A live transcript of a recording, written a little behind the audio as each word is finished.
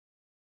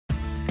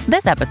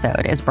This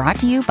episode is brought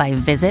to you by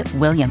Visit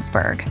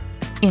Williamsburg.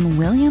 In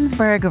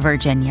Williamsburg,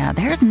 Virginia,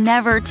 there's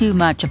never too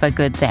much of a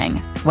good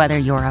thing. Whether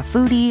you're a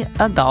foodie,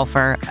 a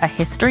golfer, a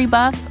history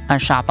buff, a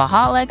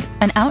shopaholic,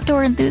 an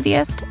outdoor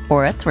enthusiast,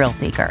 or a thrill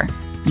seeker,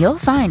 you'll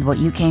find what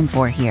you came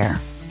for here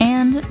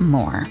and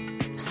more.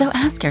 So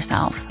ask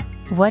yourself,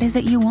 what is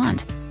it you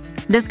want?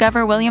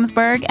 Discover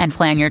Williamsburg and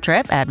plan your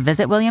trip at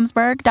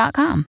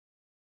visitwilliamsburg.com.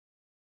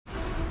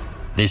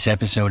 This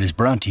episode is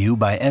brought to you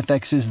by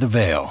FX's The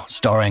Veil,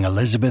 starring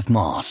Elizabeth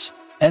Moss.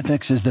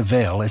 FX's The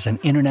Veil is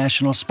an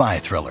international spy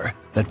thriller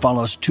that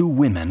follows two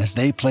women as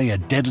they play a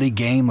deadly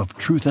game of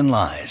truth and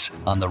lies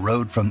on the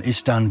road from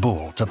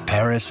Istanbul to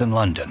Paris and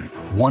London.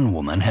 One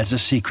woman has a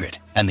secret,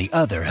 and the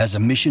other has a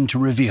mission to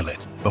reveal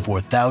it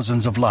before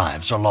thousands of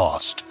lives are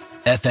lost.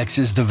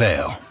 FX's The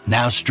Veil,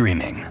 now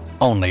streaming,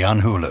 only on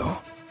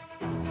Hulu.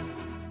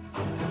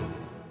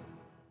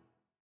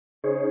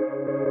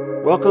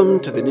 Welcome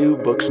to the New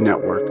Books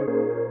Network.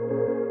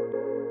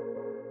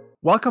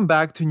 Welcome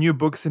back to New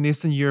Books in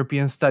Eastern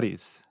European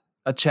Studies,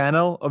 a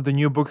channel of the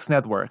New Books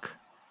Network.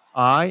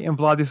 I am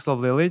Vladislav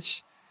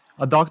Lilic,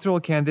 a doctoral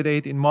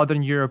candidate in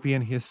modern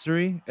European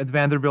history at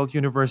Vanderbilt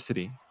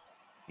University.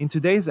 In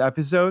today's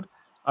episode,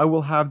 I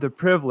will have the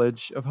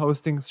privilege of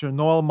hosting Sir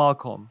Noel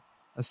Malcolm,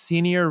 a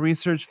senior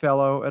research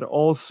fellow at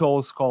All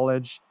Souls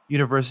College,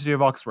 University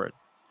of Oxford.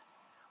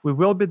 We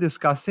will be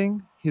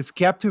discussing his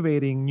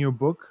captivating new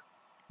book,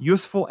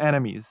 Useful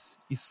Enemies,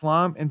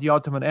 Islam and the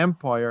Ottoman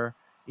Empire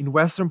in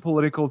Western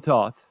Political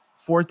Thought,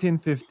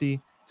 1450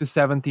 to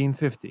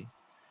 1750,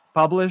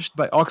 published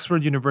by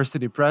Oxford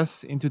University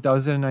Press in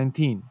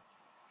 2019.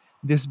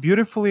 This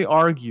beautifully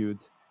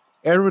argued,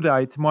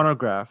 erudite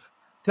monograph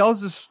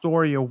tells the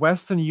story of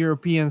Western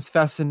Europeans'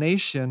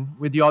 fascination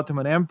with the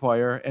Ottoman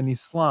Empire and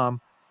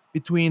Islam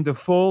between the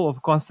fall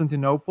of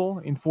Constantinople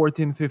in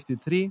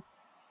 1453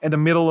 and the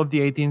middle of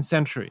the 18th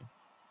century.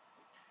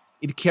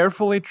 It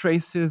carefully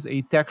traces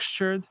a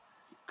textured,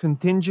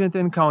 contingent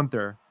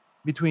encounter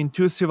between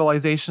two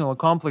civilizational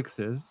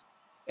complexes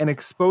and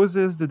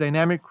exposes the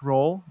dynamic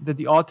role that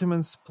the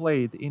Ottomans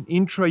played in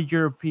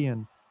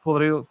intra-European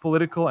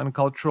political and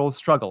cultural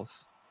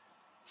struggles.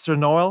 Sir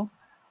Noel,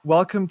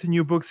 welcome to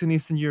New Books in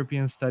Eastern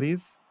European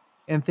Studies,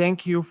 and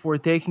thank you for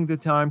taking the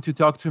time to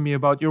talk to me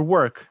about your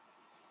work.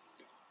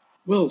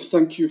 Well,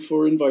 thank you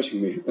for inviting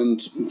me,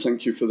 and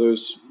thank you for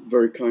those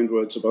very kind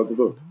words about the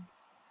book.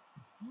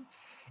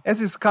 As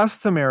is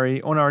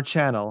customary on our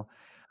channel,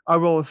 I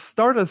will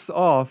start us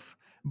off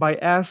by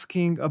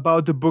asking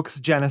about the book's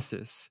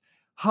genesis.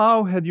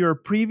 How had your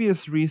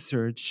previous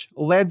research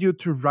led you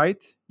to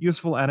write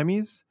Useful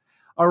Enemies?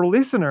 Our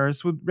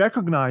listeners would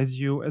recognize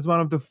you as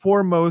one of the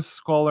foremost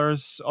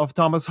scholars of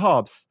Thomas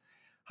Hobbes.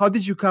 How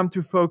did you come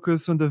to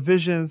focus on the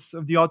visions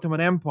of the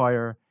Ottoman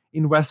Empire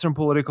in Western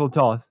political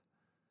thought?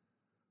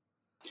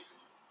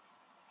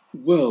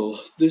 Well,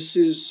 this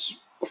is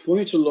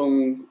quite a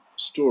long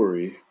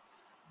story.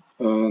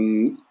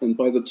 And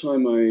by the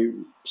time I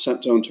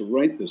sat down to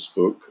write this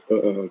book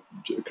a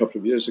couple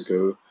of years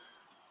ago,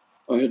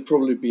 I had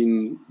probably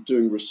been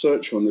doing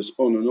research on this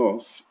on and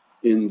off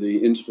in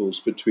the intervals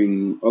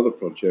between other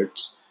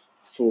projects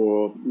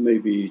for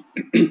maybe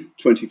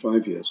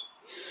 25 years.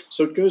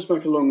 So it goes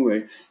back a long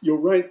way. You're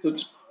right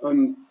that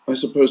I'm, I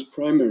suppose,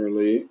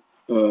 primarily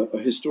a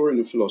historian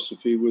of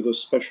philosophy with a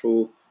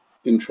special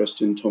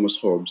interest in Thomas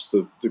Hobbes,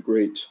 the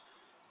great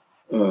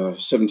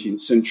 17th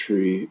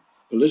century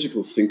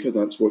political thinker.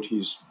 That's what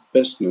he's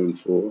best known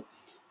for.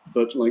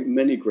 But like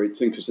many great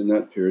thinkers in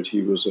that period,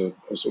 he was a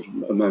sort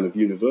of a man of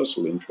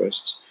universal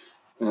interests.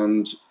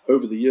 And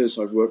over the years,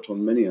 I've worked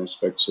on many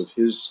aspects of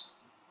his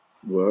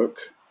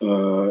work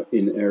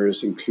in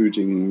areas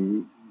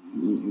including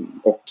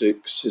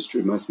optics,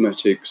 history of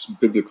mathematics,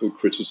 biblical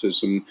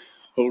criticism,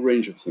 a whole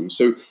range of things.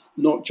 So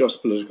not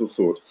just political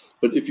thought.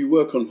 But if you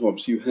work on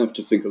Hobbes, you have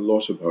to think a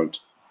lot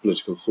about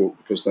political thought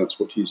because that's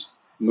what he's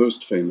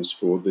most famous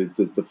for,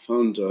 the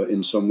founder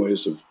in some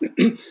ways of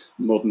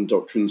modern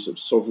doctrines of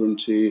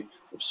sovereignty,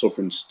 of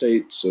sovereign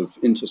states, of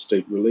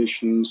interstate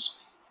relations,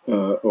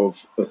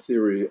 of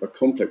a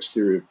complex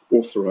theory of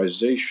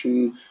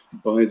authorization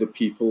by the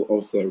people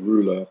of their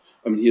ruler.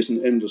 I mean, he is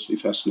an endlessly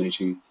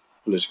fascinating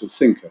political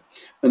thinker.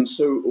 And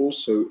so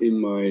also in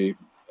my,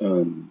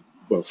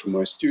 from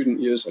my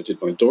student years, I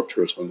did my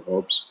doctorate on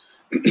Hobbes,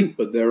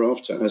 but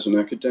thereafter as an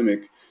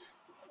academic,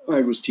 I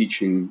was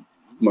teaching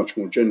much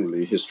more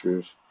generally history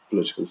of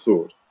political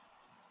thought.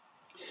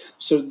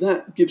 So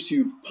that gives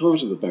you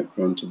part of the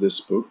background to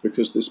this book,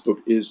 because this book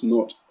is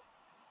not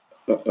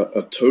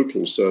a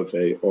total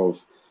survey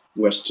of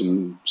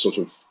Western sort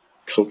of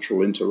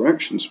cultural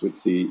interactions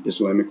with the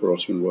Islamic or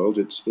Ottoman world.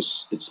 It's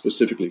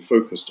specifically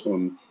focused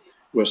on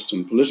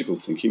Western political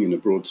thinking in a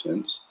broad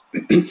sense.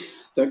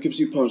 That gives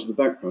you part of the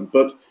background.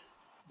 But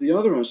the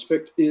other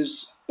aspect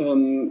is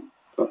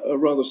a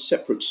rather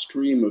separate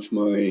stream of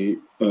my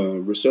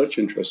research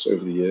interests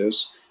over the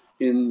years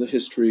in the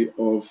history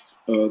of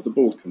the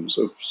Balkans,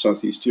 of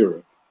Southeast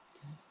Europe.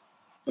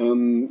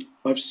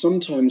 I've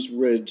sometimes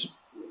read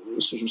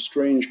sort of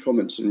strange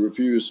comments in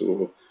reviews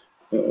or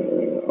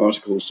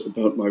articles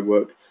about my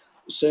work,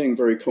 saying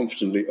very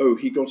confidently, oh,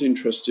 he got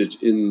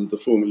interested in the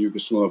former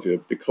Yugoslavia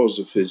because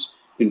of his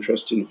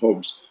interest in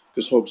Hobbes,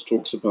 because Hobbes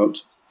talks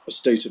about a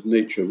state of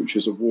nature, which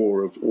is a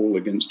war of all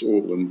against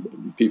all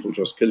and people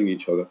just killing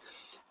each other.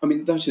 I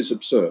mean, that is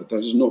absurd. That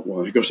is not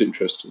why I got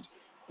interested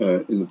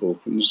in the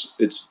Balkans.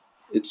 It's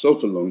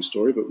itself a long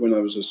story, but when I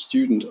was a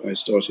student, I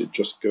started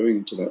just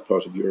going to that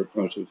part of Europe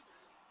out of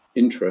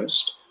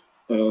interest.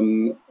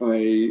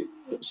 I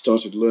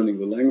started learning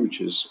the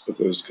languages of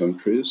those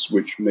countries,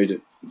 which made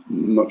it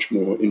much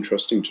more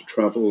interesting to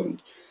travel.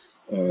 And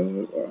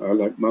I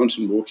like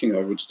mountain walking.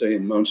 I would stay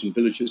in mountain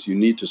villages. You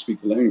need to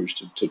speak the language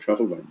to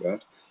travel like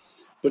that.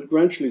 But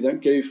gradually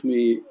that gave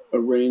me a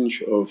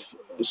range of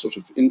sort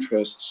of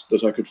interests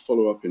that I could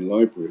follow up in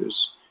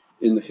libraries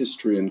in the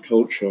history and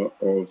culture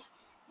of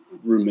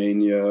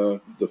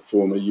Romania, the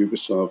former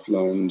Yugoslav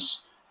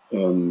lands,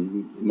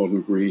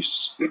 modern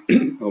Greece,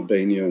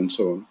 Albania, and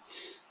so on.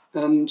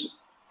 And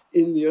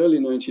in the early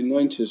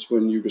 1990s,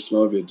 when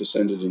Yugoslavia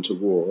descended into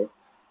war,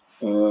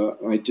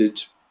 I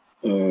did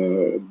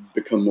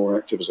become more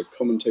active as a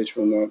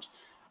commentator on that.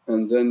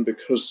 And then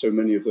because so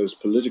many of those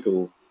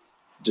political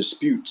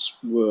disputes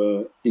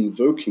were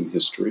invoking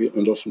history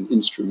and often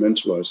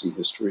instrumentalizing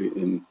history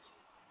in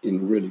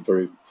really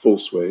very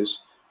false ways,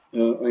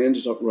 I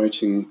ended up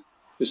writing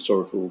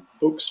historical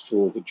books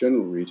for the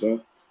general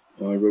reader.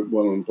 I wrote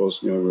one on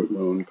Bosnia, I wrote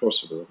one on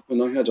Kosovo,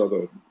 and I had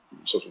other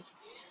sort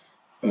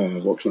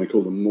of, what can I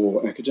call them,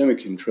 more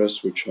academic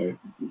interests, which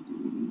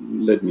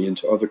led me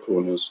into other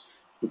corners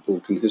of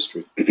Balkan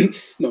history.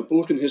 Now,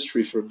 Balkan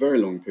history for a very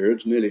long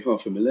period, nearly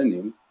half a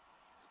millennium,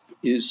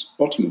 is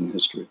Ottoman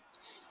history.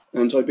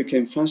 And I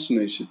became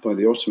fascinated by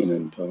the Ottoman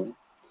Empire.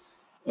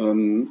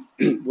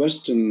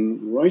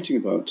 Western writing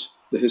about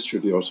the history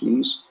of the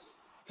Ottomans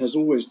has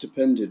always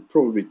depended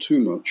probably too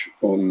much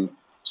on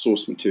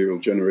source material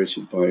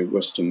generated by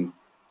Western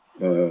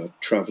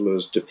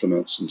travelers,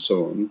 diplomats, and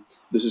so on.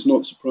 This is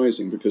not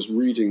surprising because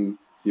reading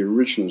the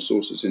original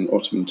sources in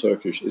Ottoman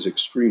Turkish is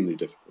extremely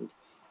difficult.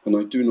 And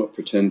I do not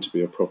pretend to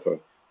be a proper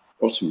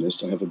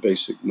Ottomanist. I have a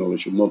basic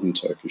knowledge of modern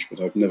Turkish,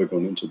 but I've never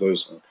gone into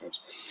those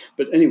archives.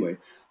 But anyway,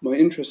 my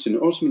interest in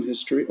Ottoman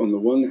history on the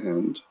one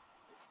hand,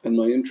 and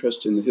my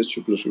interest in the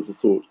history of political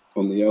thought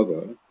on the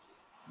other,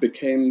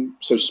 became,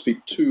 so to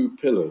speak, two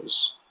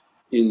pillars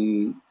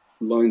in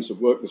lines of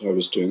work that I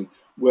was doing,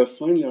 where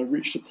finally I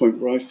reached a point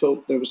where I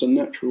felt there was a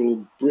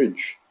natural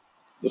bridge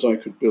that I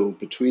could build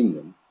between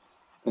them.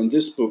 And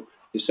this book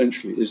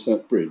essentially is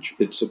that bridge.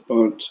 It's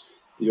about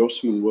the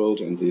Ottoman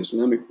world and the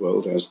Islamic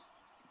world as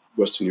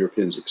Western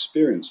Europeans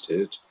experienced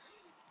it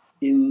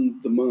in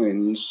the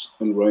minds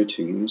and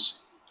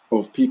writings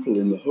of people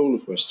in the whole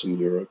of Western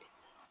Europe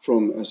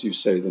from, as you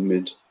say, the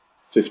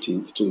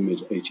mid-15th to the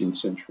mid-18th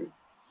century.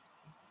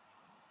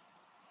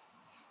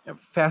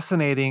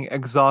 Fascinating,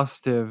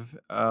 exhaustive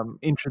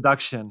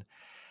introduction.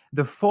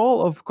 The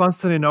fall of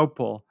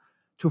Constantinople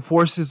to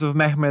forces of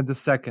Mehmed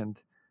II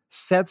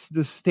sets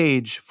the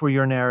stage for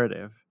your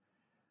narrative.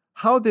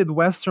 How did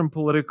Western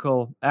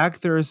political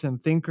actors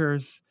and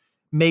thinkers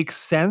make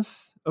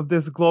sense of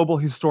this global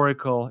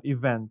historical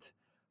event?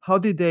 How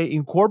did they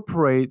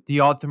incorporate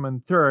the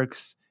Ottoman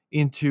Turks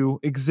into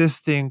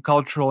existing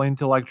cultural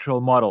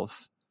intellectual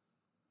models?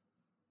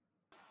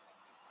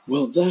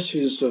 Well, that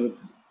is a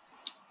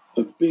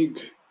big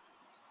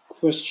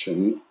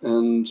question,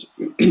 and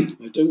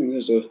I don't think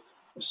there's a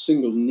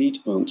single neat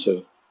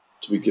answer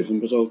to be given,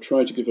 but I'll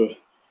try to give a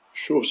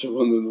shorter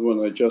one than the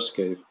one I just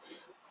gave.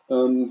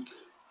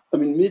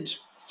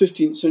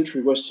 Mid-15th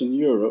century Western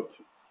Europe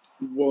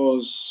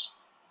was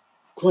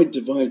quite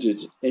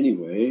divided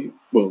anyway.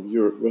 Well,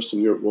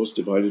 Western Europe was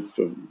divided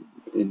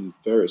in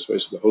various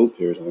ways for the whole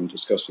period I'm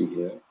discussing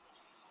here.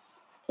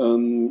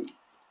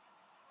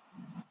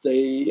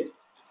 They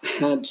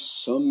had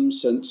some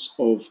sense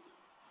of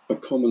a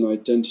common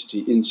identity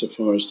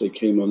insofar as they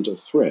came under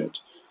threat,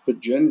 but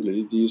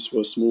generally these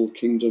were small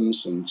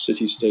kingdoms and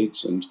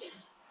city-states and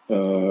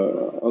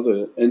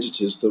other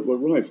entities that were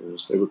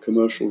rivals. They were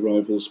commercial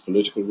rivals,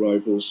 political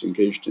rivals,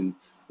 engaged in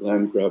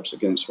land grabs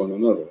against one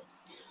another.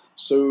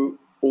 So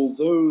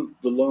although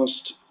the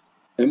last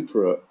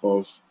emperor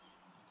of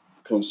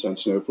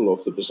Constantinople,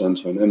 of the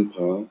Byzantine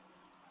Empire,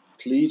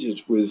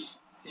 pleaded with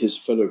his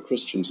fellow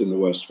Christians in the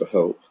West for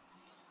help,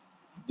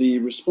 the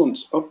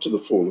response up to the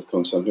fall of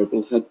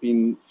Constantinople had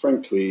been,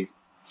 frankly,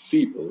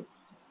 feeble.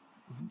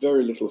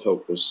 Very little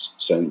help was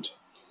sent.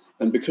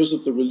 And because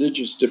of the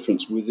religious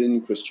difference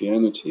within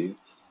Christianity,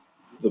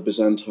 the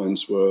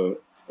Byzantines were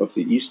of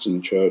the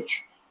Eastern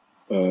Church,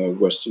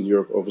 Western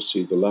Europe,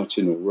 obviously the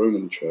Latin or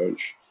Roman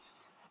Church,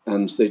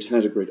 and they'd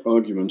had a great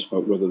argument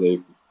about whether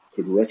they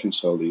could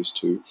reconcile these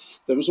two.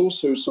 There was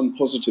also some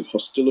positive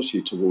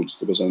hostility towards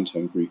the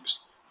Byzantine Greeks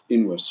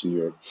in Western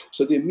Europe.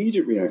 So the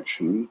immediate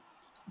reaction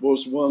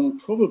was one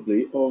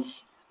probably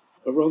of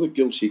a rather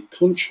guilty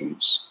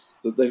conscience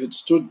that they had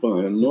stood by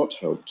and not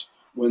helped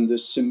when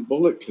this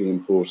symbolically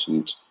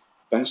important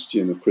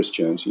bastion of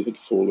Christianity had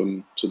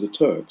fallen to the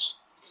Turks.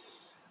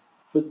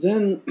 But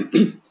then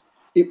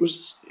it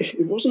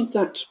wasn't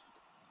that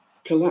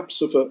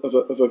collapse of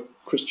a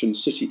Christian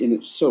city in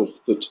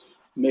itself that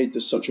made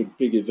this such a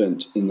big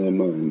event in their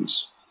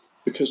minds.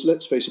 Because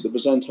let's face it, the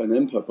Byzantine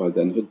Empire by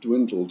then had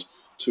dwindled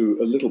to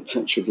a little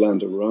patch of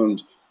land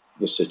around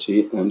the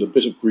city and a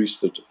bit of Greece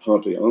that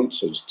hardly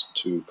answered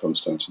to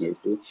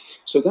Constantinople.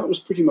 So that was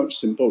pretty much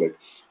symbolic.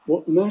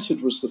 What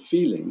mattered was the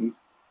feeling,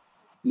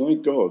 my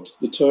God,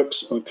 the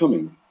Turks are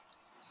coming.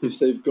 If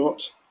they've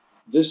got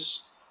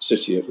this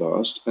city at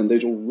last, and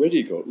they'd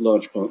already got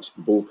large parts of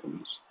the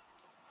Balkans,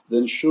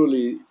 then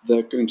surely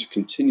they're going to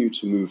continue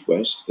to move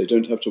west. They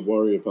don't have to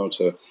worry about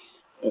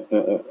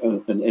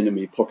an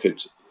enemy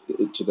pocket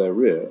to their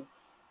rear.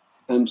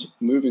 And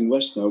moving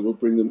west now will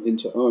bring them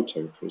into our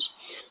territories.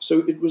 So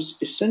it was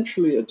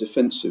essentially a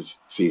defensive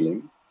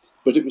feeling,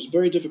 but it was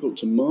very difficult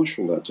to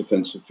marshal that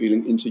defensive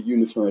feeling into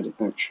unified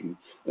action.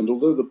 And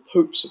although the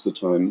popes of the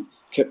time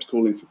kept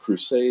calling for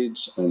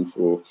crusades and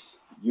for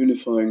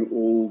unifying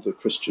all the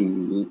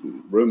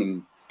Christian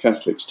Roman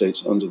Catholic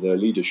states under their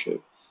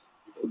leadership,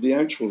 the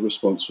actual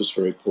response was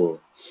very poor.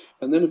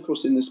 And then, of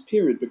course, in this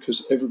period,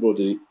 because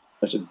everybody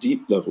at a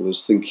deep level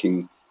is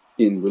thinking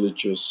in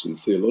religious and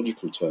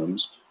theological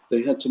terms,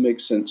 they had to make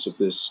sense of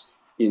this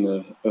in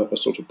a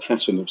sort of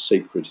pattern of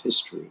sacred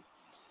history.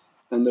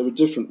 And there were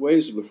different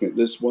ways of looking at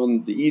this.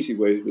 One, the easy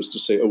way was to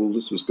say, oh, well,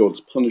 this was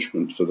God's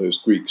punishment for those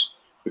Greeks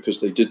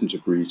because they didn't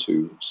agree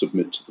to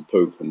submit to the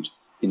Pope and,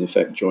 in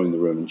effect, join the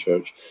Roman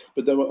Church.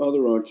 But there were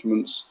other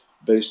arguments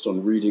based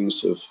on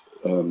readings of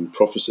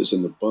prophecies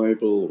in the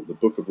Bible or the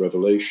Book of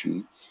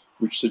Revelation,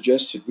 which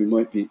suggested we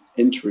might be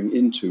entering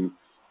into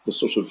the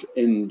sort of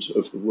end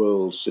of the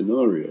world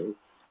scenario.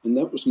 And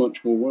that was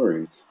much more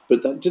worrying.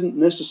 But that didn't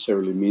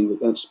necessarily mean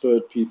that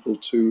spurred people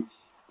to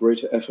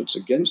greater efforts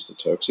against the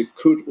Turks. It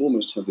could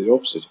almost have the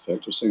opposite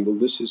effect of saying, well,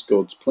 this is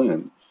God's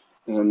plan,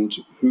 and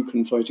who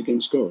can fight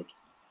against God?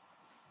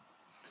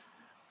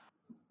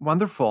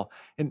 Wonderful.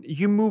 And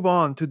you move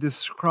on to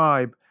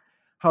describe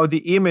how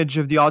the image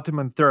of the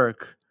Ottoman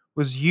Turk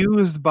was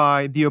used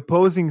by the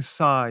opposing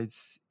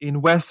sides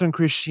in Western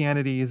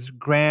Christianity's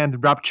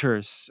grand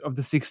ruptures of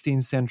the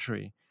 16th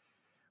century.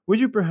 Would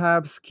you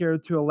perhaps care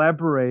to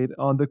elaborate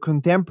on the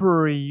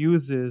contemporary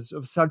uses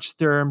of such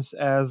terms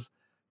as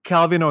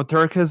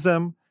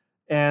Calvino-Turkism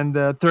and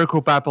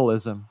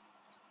Turco-Papalism?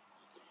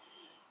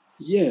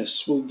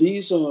 Yes, well,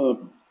 these are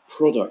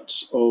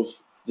products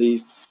of the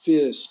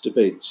fierce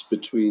debates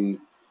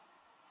between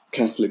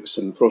Catholics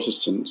and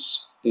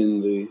Protestants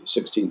in the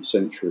 16th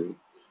century.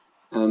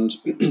 And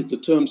the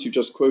terms you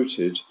just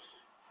quoted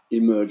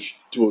emerged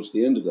towards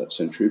the end of that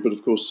century, but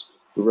of course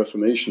the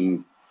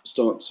Reformation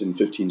starts in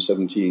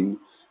 1517.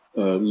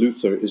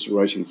 Luther is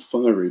writing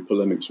fiery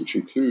polemics which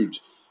include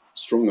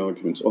strong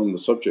arguments on the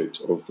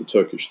subject of the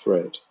Turkish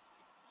threat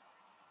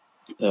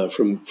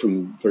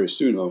from very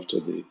soon after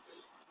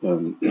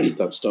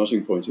that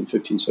starting point in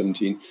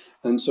 1517.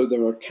 And so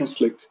there are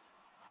Catholic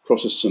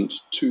Protestant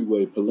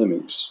two-way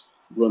polemics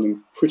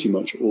running pretty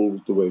much all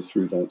the way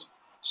through that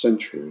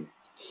century.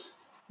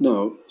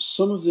 Now,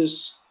 some of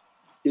this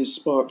is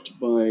sparked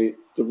by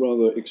the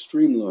rather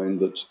extreme line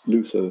that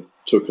Luther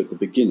took at the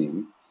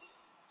beginning,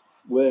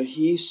 where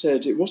he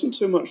said it wasn't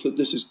so much that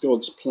this is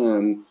God's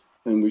plan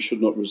and we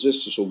should not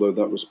resist it, although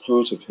that was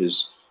part of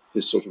his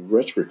sort of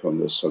rhetoric on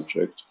this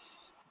subject,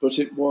 but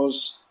it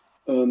was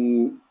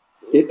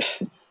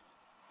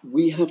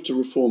we have to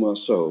reform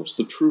ourselves.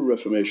 The true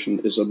Reformation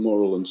is a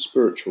moral and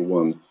spiritual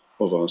one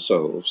of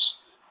ourselves,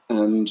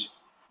 and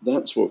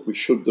that's what we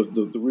should,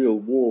 the real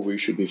war we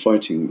should be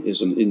fighting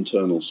is an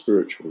internal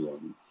spiritual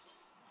one.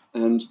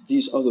 And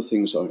these other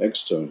things are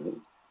external.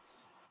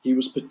 He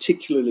was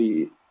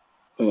particularly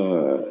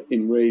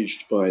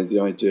enraged by the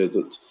idea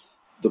that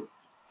the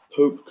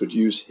Pope could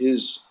use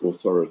his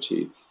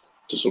authority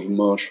to sort of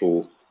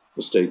marshal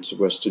the states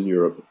of Western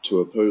Europe to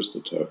oppose the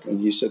Turk.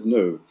 And he said,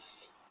 no,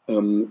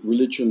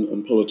 religion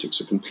and politics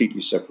are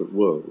completely separate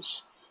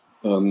worlds.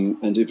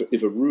 And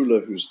if a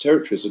ruler whose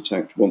territory is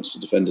attacked wants to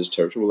defend his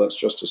territory, well, that's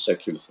just a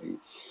secular thing.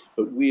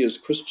 But we as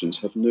Christians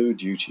have no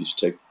duty to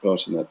take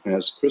part in that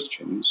as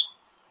Christians.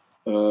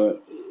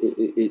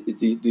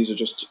 These are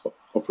just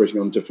operating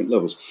on different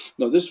levels.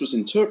 Now, this was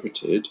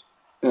interpreted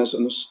as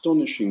an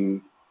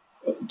astonishing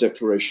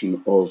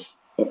declaration of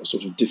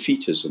sort of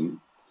defeatism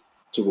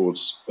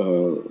towards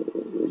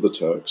the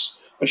Turks.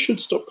 I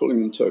should stop calling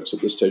them Turks at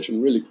this stage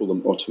and really call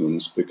them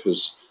Ottomans,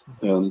 because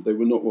they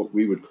were not what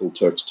we would call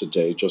Turks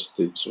today, just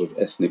the sort of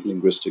ethnic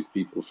linguistic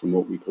people from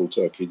what we call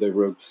Turkey. They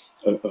were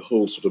a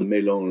whole sort of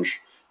mélange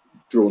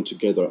drawn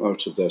together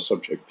out of their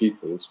subject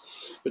peoples.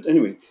 But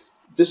anyway,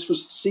 this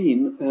was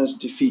seen as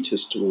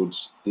defeatist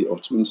towards the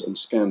Ottomans and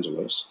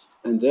scandalous,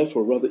 and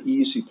therefore a rather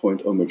easy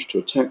point on which to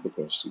attack the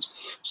Protestants.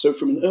 So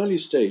from an early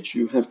stage,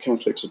 you have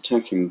Catholics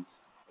attacking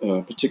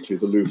particularly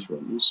the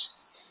Lutherans.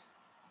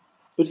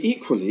 But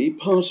equally,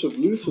 part of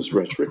Luther's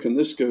rhetoric, and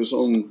this goes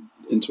on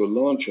into a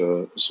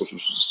larger sort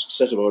of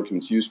set of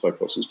arguments used by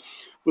Protestants,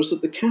 was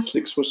that the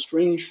Catholics were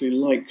strangely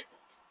like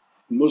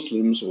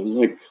Muslims or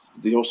like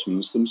the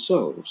Ottomans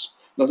themselves.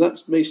 Now,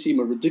 that may seem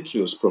a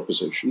ridiculous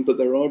proposition, but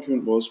their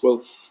argument was,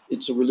 well,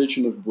 it's a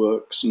religion of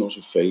works, not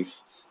of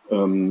faith.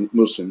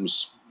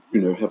 Muslims,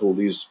 have all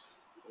these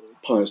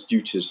pious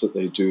duties that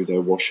they do,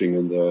 their washing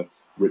and their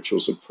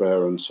rituals of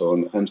prayer and so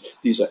on, and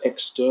these are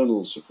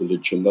externals of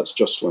religion. That's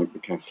just like the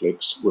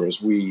Catholics,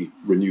 whereas we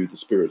renew the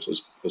spirit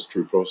as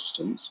true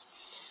Protestants.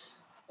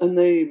 And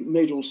they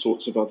made all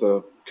sorts of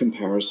other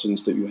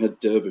comparisons, that you had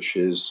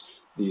dervishes,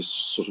 these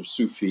sort of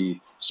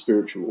Sufi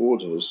spiritual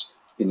orders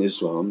in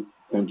Islam,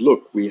 and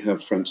look, we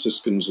have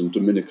Franciscans and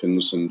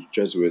Dominicans and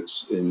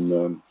Jesuits in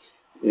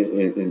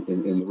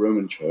the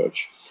Roman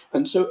Church.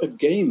 And so a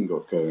game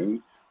got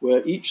going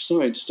where each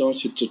side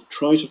started to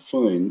try to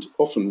find,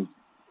 often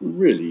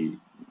really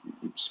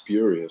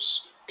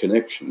spurious,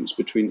 connections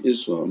between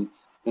Islam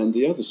and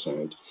the other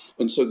side.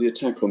 And so the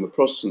attack on the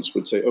Protestants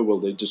would say, oh, well,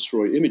 they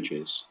destroy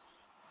images.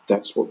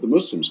 That's what the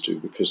Muslims do,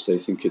 because they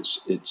think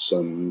it's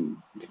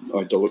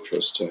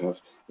idolatrous to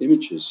have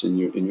images in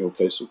your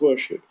place of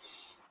worship,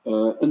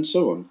 and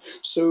so on.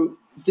 So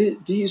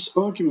these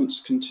arguments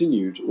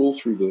continued all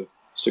through the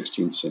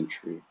 16th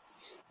century.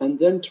 And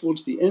then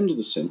towards the end of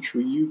the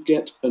century, you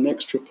get an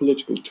extra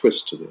political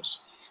twist to this,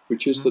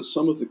 which is that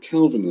some of the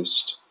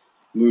Calvinist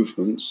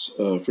movements,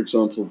 for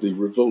example, the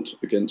revolt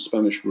against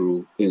Spanish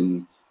rule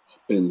in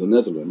the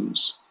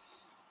Netherlands,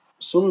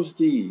 some of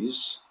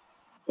these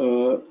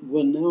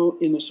were now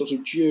in a sort of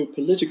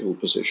geopolitical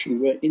position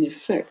where, in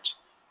effect,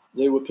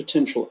 they were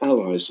potential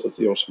allies of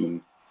the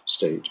Ottoman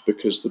state,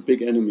 because the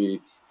big enemy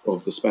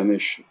of the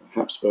Spanish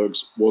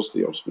Habsburgs was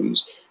the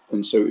Ottomans.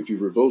 And so if you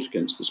revolt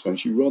against the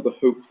Spanish, you rather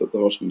hope that the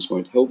Ottomans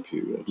might help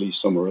you, at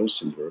least somewhere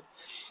else in Europe.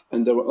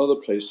 And there were other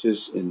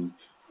places in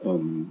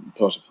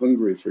part of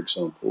Hungary, for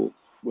example,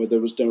 where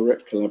there was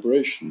direct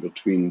collaboration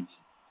between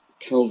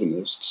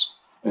Calvinists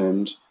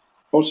and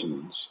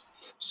Ottomans.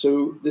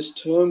 So this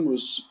term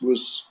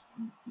was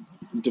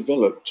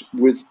developed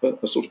with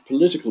a sort of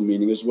political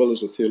meaning as well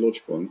as a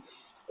theological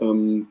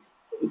one,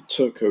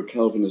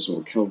 Turco-Calvinism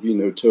or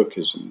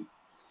Calvino-Turkism.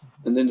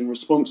 And then in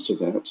response to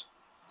that,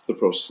 the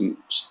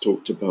Protestants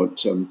talked about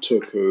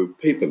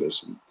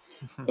Turco-Papalism.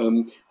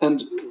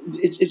 And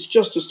it's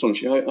just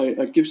astonishing.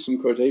 I give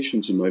some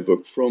quotations in my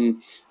book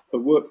from a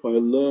work by a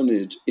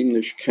learned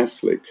English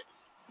Catholic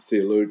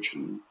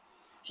theologian.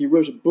 He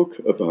wrote a book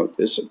about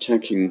this,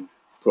 attacking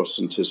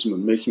Protestantism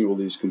and making all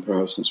these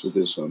comparisons with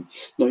Islam.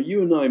 Now,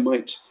 you and I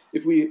might,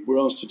 if we were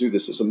asked to do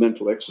this as a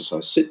mental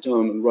exercise, sit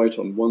down and write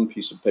on one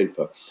piece of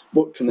paper,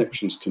 what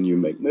connections can you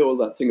make? Well,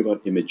 that thing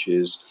about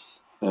images,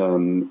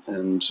 and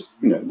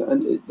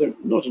there are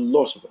not a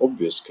lot of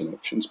obvious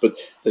connections, but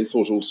they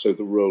thought also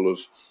the role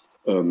of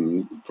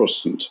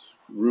Protestant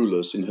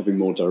rulers in having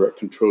more direct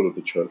control of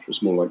the church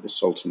was more like the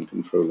Sultan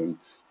controlling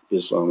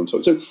Islam and so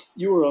on. So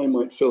you or I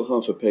might fill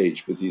half a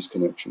page with these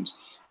connections.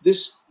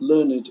 This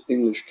learned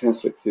English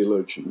Catholic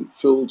theologian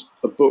filled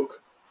a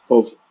book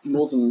of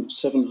more than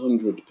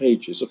 700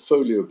 pages, a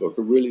folio book,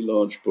 a really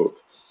large book,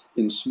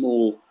 in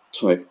small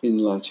type in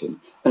Latin.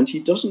 And he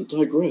doesn't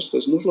digress.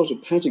 There's not a lot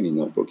of padding in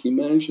that book. He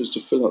manages to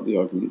fill out the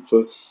argument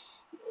for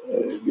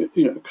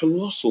a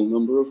colossal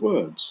number of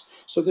words.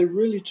 So they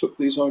really took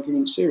these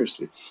arguments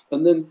seriously.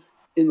 And then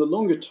in the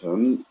longer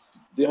term,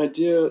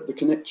 the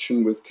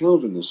connection with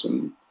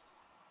Calvinism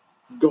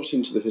got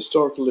into the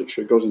historical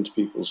literature, got into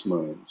people's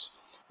minds,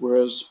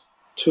 whereas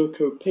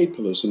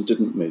Turco-Papalism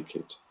didn't make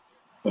it.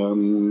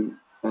 And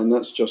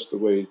that's just the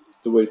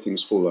way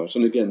things fall out.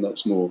 And again,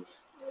 that's more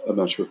a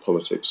matter of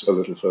politics a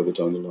little further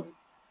down the line.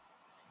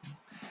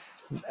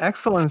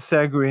 Excellent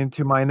segue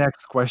into my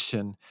next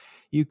question.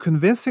 You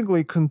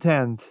convincingly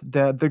contend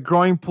that the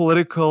growing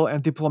political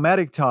and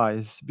diplomatic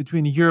ties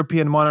between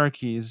European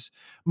monarchies,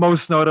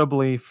 most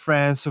notably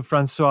France of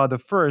Francois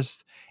I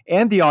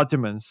and the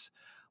Ottomans,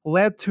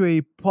 led to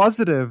a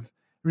positive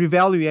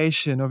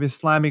revaluation of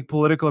Islamic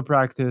political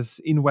practice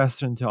in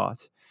Western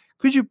thought.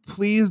 Could you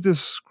please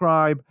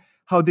describe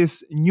how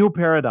this new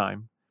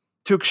paradigm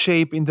took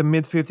shape in the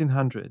mid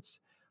 1500s?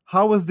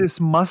 How was this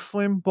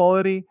Muslim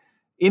polity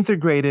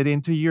integrated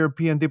into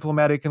European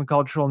diplomatic and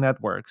cultural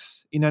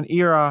networks in an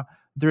era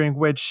during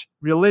which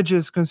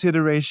religious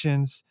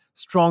considerations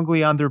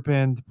strongly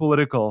underpinned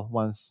political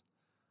ones?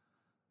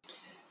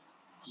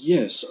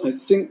 Yes, I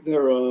think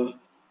there are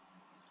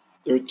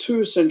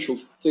two essential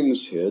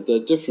things here. They're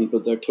different,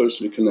 but they're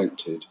closely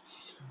connected.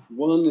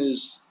 One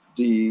is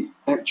the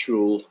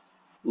actual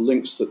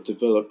links that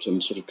developed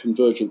and sort of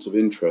convergence of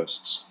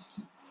interests,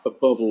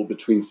 above all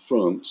between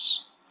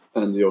France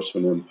and the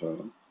Ottoman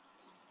Empire.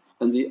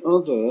 And the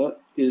other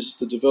is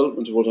the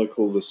development of what I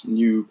call this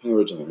new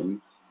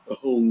paradigm, a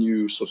whole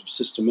new sort of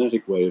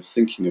systematic way of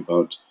thinking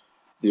about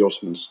the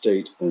Ottoman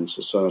state and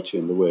society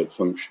and the way it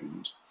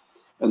functioned.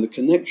 And the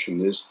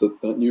connection is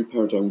that new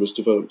paradigm was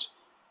developed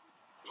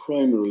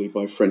primarily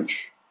by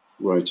French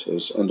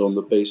writers and on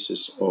the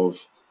basis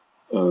of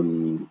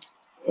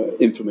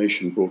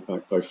information brought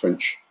back by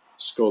French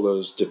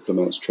scholars,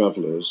 diplomats,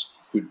 travelers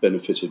who'd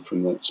benefited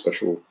from that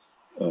special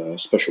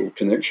special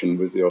connection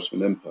with the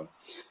Ottoman Empire.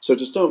 So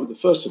to start with the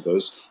first of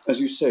those,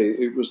 as you say,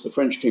 it was the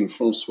French king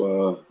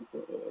Francois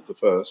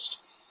I,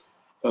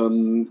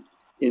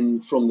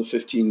 from the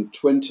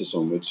 1520s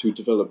onwards, who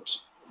developed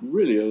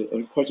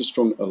really quite a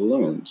strong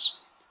alliance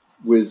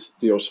with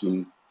the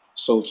Ottoman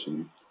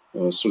Sultan,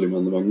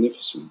 Suleiman the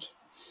Magnificent.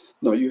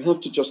 Now, you have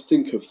to just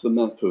think of the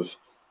map of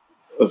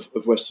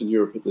Western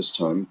Europe at this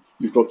time.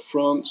 You've got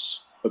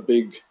France, a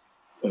big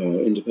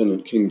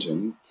independent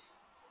kingdom.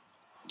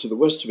 To the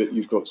west of it,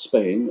 you've got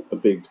Spain, a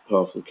big,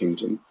 powerful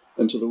kingdom.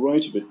 And to the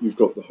right of it, you've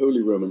got the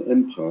Holy Roman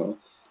Empire,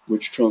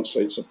 which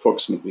translates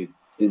approximately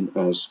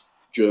as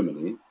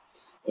Germany,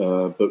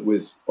 but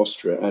with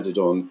Austria added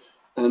on.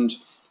 And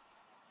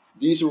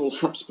these are all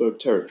Habsburg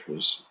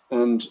territories.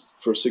 And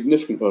for a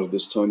significant part of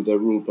this time, they're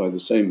ruled by the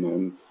same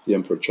man, the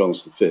Emperor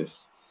Charles V.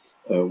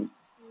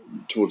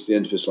 Towards the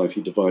end of his life,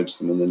 he divides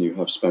them, and then you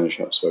have Spanish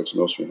Habsburgs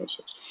and Austrian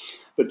Habsburgs.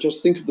 But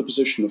just think of the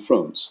position of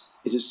France.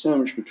 It is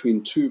sandwiched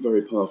between two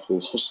very powerful,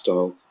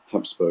 hostile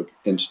Habsburg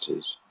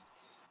entities.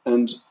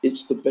 And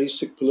it's the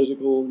basic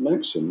political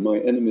maxim, my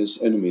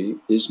enemy's enemy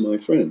is my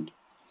friend.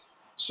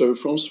 So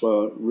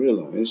Francois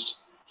realized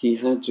he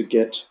had to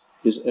get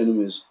his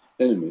enemy's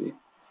enemy,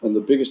 and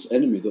the biggest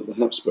enemy that the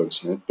Habsburgs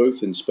had,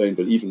 both in Spain,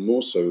 but even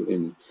more so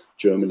in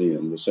Germany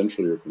and the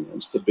Central European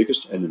lands, the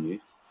biggest enemy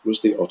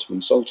was the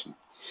Ottoman Sultan.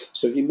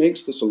 So he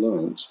makes this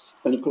alliance,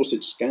 and of course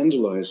it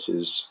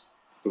scandalizes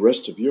the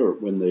rest of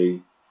Europe when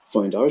they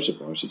find out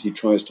about it. He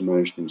tries to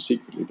manage things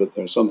secretly, but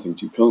there are some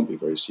things you can't be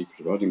very secret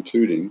about,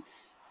 including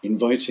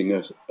inviting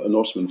an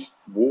Ottoman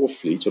war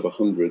fleet of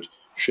 100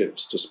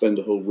 ships to spend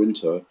a whole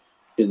winter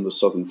in the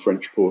southern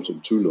French port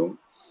of Toulon,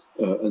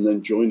 and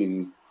then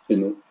joining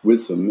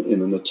with them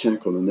in an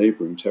attack on a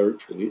neighboring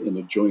territory in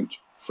a joint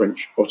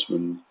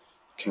French-Ottoman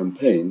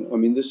campaign. I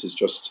mean, this is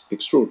just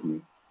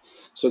extraordinary.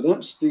 So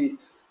that's the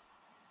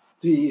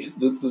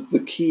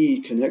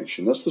key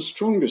connection. That's the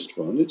strongest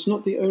one. It's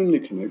not the only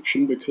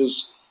connection,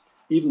 because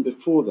even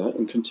before that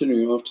and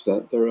continuing after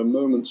that, there are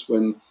moments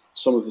when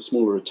some of the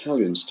smaller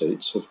Italian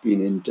states have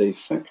been in de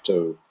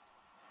facto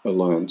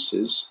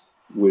alliances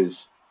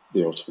with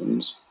the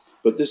Ottomans.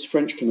 But this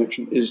French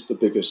connection is the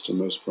biggest and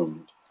most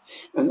prominent.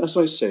 And as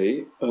I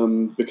say,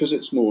 because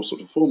it's more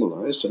sort of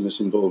formalized and it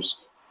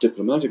involves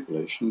diplomatic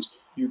relations,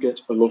 you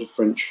get a lot of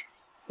French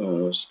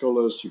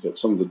scholars, you get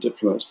some of the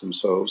diplomats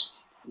themselves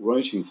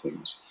writing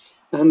things.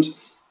 And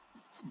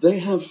they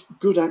have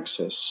good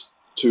access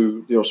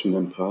to the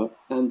Ottoman Empire,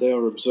 and they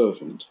are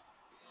observant.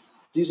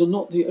 These are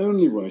not the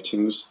only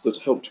writings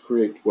that helped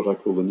create what I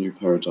call the new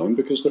paradigm,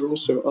 because there are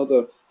also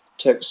other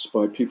texts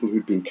by people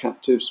who'd been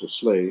captives or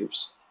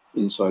slaves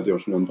inside the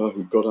Ottoman Empire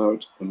who got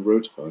out and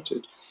wrote about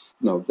it.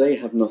 Now, they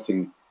have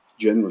nothing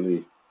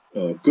generally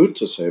good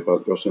to say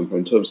about the Ottoman Empire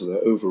in terms of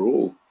their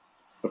overall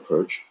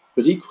approach,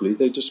 but equally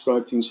they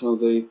describe things how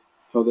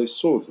they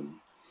saw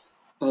them.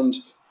 And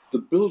the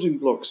building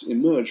blocks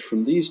emerge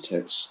from these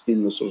texts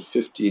in the sort of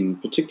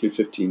particularly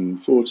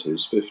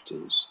 1540s,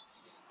 50s,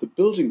 the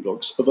building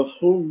blocks of a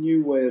whole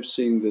new way of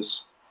seeing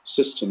this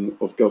system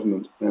of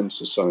government and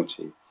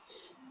society.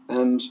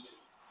 And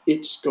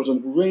it's got a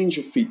range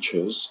of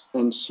features,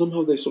 and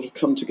somehow they sort of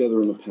come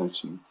together in a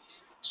pattern.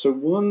 So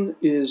one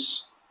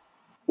is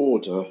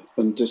order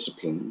and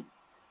discipline.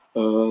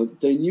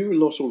 They knew a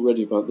lot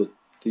already about the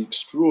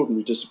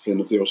extraordinary discipline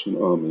of the Ottoman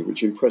army,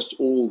 which impressed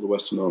all the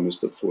Western armies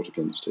that fought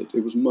against it.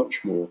 It was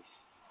much more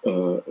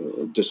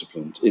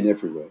disciplined in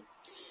every way.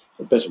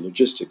 Better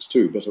logistics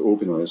too, better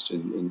organized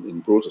in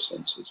broader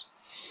senses.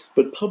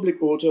 But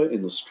public order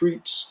in the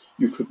streets,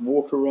 you could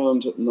walk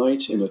around at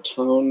night in a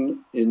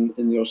town in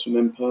the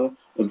Ottoman Empire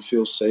and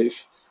feel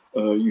safe.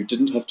 You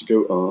didn't have to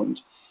go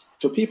armed.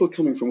 For people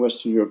coming from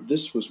Western Europe,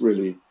 this was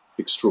really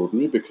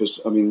extraordinary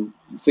because, I mean,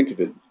 think of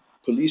it,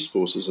 police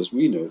forces as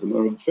we know them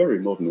are a very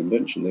modern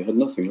invention. They had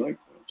nothing like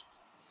that.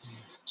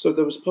 So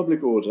there was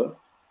public order.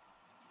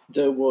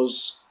 There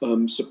was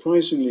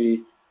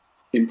surprisingly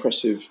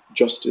impressive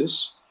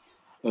justice.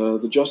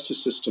 The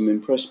justice system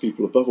impressed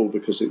people above all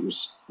because it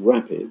was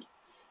rapid.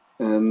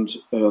 And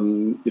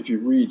if you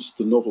read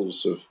the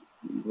novels of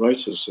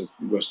writers of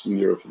Western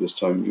Europe at this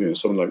time,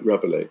 someone like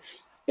Rabelais,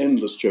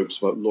 endless jokes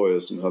about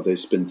lawyers and how they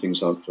spin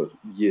things out for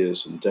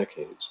years and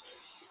decades.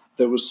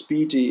 There was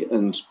speedy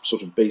and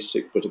sort of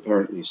basic, but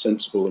apparently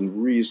sensible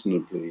and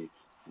reasonably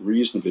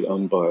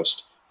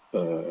unbiased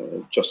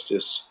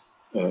justice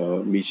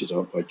meted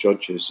out by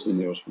judges in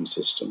the Ottoman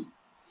system.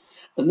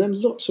 And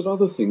then lots of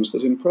other things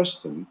that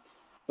impressed them.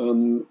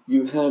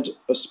 You had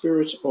a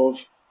spirit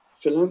of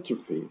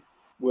philanthropy,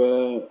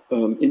 where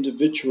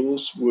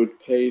individuals would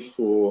pay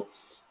for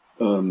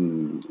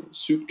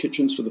soup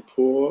kitchens for the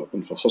poor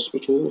and for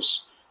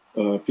hospitals.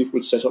 People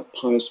would set up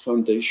pious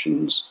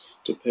foundations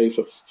to pay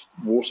for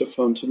water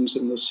fountains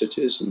in the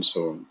cities and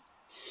so on.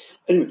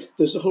 Anyway,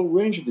 there's a whole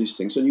range of these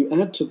things, and you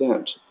add to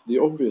that the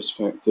obvious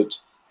fact that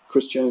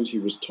Christianity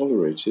was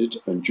tolerated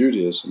and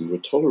Judaism were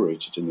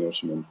tolerated in the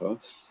Ottoman Empire.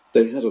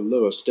 They had a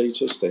lower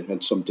status, they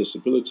had some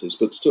disabilities,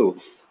 but still,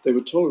 they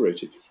were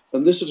tolerated.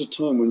 And this at a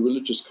time when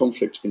religious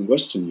conflict in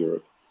Western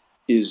Europe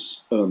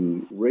is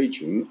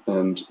raging,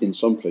 and in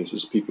some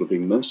places people are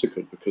being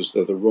massacred because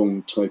they're the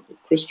wrong type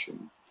of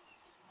Christian,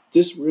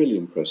 this really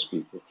impressed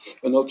people.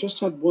 And I'll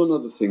just add one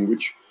other thing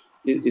which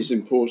is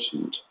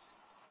important.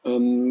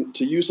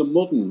 To use a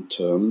modern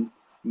term,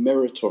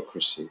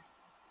 meritocracy.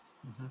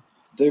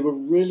 They were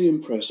really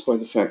impressed by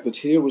the fact that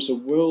here was a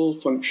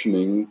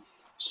well-functioning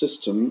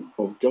system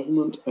of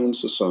government and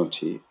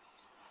society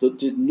that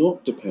did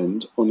not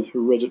depend on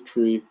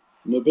hereditary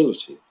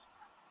nobility.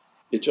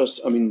 It just,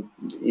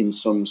 in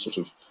some sort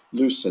of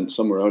loose sense,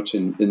 somewhere out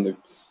in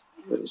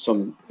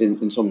some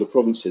of the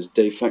provinces,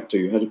 de facto,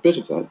 you had a bit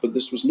of that, but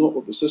this was not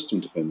what the system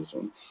depended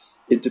on.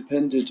 It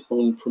depended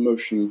on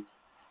promotion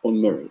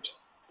on merit.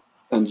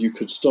 And you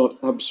could start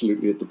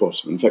absolutely at the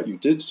bottom. In fact, you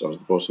did start at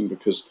the bottom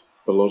because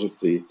a lot of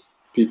the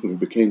people who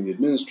became the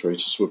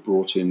administrators were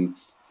brought in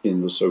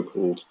the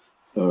so-called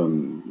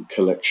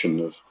collection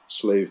of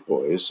slave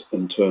boys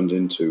and turned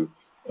into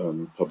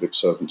public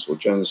servants or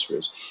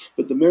janissaries.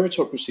 But the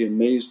meritocracy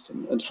amazed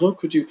them. And how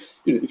could you,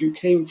 if you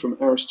came from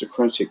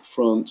aristocratic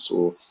France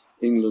or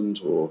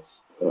England or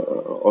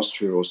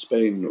Austria or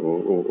Spain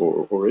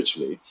or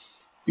Italy,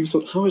 you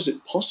thought, how is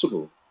it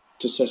possible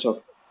to set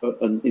up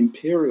an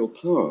imperial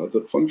power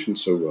that functioned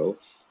so well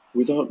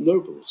without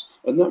nobles?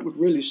 And that would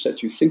really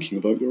set you thinking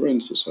about your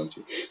own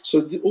society.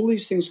 So all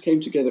these things came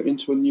together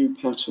into a new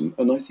pattern,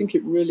 and I think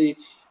it really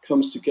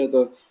comes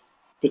together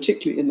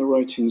particularly in the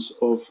writings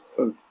of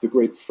the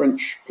great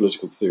French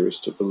political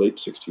theorist of the late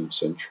 16th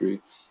century,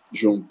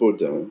 Jean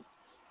Bodin.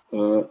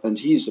 And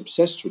he's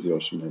obsessed with the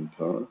Ottoman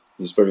Empire.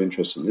 He's very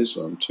interested in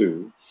Islam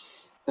too.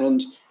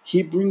 And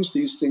he brings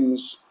these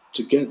things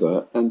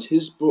together, and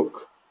his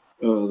book,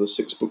 The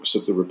Six Books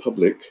of the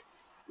Republic,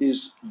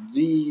 is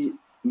the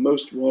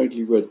most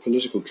widely read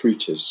political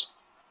treatise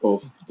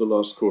of the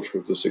last quarter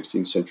of the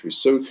 16th century.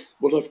 So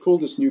what I've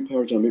called this new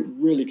paradigm, it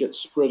really gets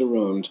spread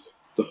around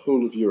the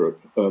whole of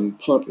Europe,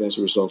 partly as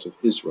a result of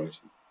his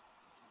writing.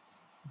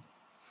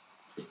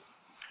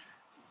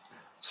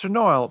 Sir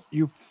Noel,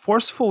 you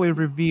forcefully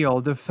reveal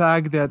the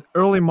fact that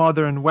early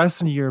modern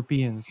Western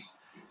Europeans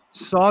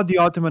saw the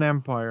Ottoman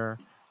Empire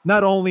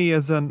not only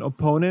as an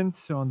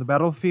opponent on the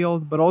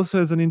battlefield, but also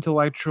as an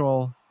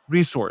intellectual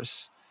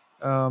resource,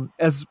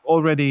 as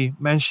already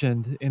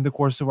mentioned in the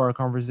course of our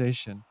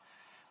conversation.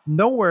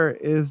 Nowhere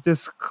is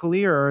this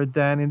clearer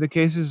than in the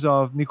cases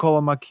of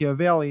Niccolo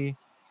Machiavelli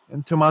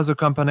and Tommaso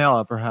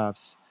Campanella,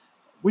 perhaps.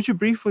 Would you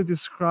briefly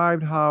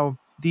describe how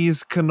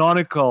these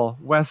canonical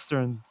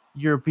Western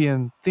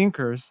European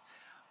thinkers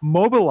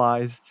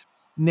mobilized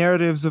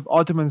narratives of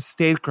Ottoman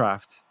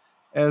statecraft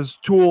as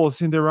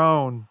tools in their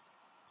own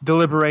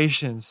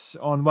deliberations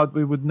on what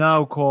we would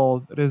now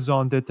call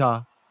raison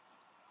d'etat?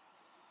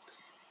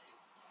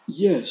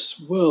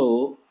 Yes,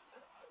 well,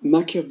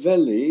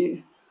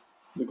 Machiavelli,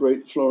 the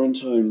great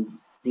Florentine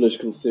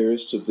political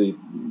theorist of the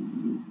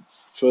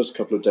first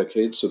couple of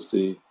decades of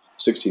the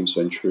 16th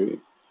century,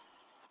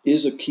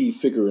 is a key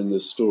figure in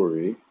this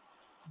story,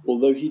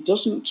 although he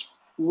doesn't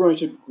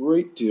write a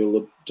great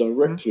deal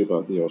directly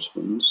about the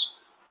Ottomans.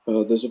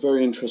 There's a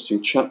very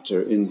interesting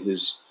chapter in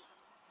his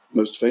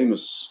most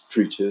famous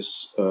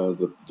treatise,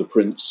 the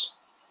Prince,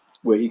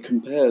 where he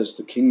compares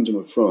the Kingdom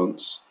of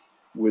France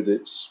with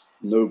its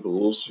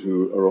nobles,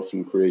 who are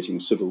often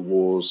creating civil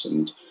wars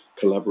and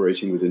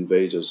collaborating with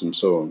invaders and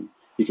so on.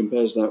 He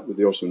compares that with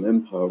the Ottoman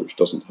Empire, which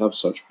doesn't have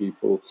such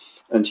people,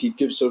 and he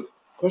gives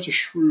quite a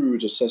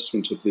shrewd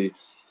assessment of the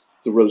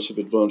relative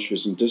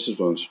advantages and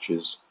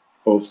disadvantages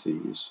of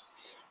these.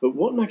 But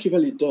what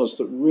Machiavelli does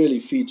that really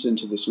feeds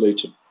into this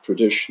later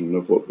tradition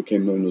of what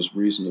became known as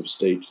reason of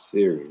state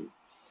theory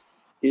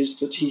is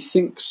that he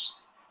thinks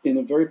in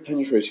a very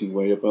penetrating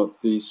way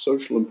about the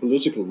social and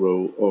political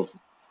role of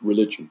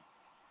religion.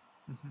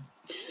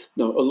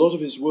 Now, a lot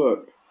of his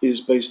work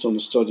is based on a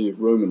study of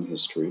Roman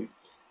history.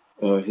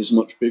 His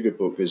much bigger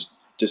book is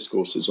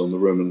Discourses on the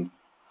Roman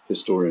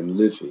historian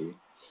Livy.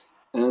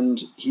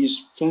 And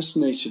he's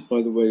fascinated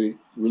by the way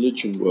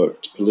religion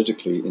worked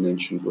politically in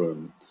ancient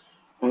Rome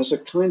as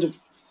a kind of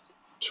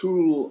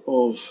tool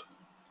of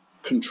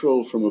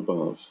control from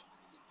above,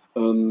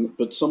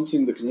 but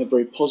something that can have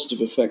very positive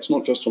effects,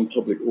 not just on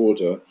public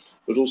order,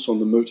 but also on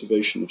the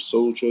motivation of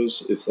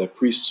soldiers, if their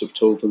priests have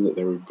told them that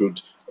there are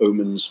good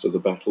omens for the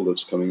battle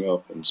that's coming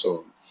up, and so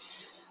on.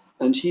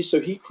 And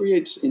he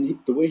creates, in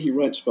the way he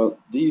writes about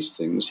these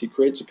things, he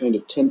creates a kind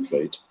of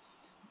template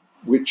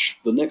which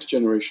the next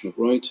generation of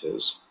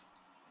writers,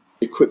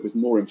 equipped with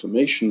more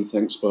information,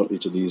 thanks partly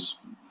to these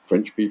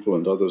French people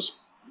and others,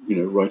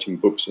 writing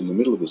books in the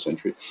middle of the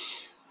century,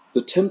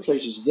 the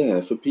template is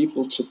there for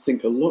people to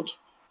think a lot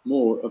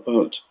more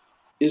about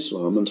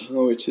Islam and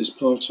how it is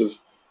part of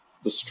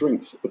the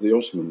strength of the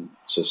Ottoman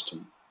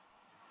system.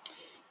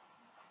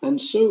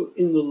 And so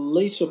in the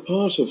later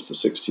part of the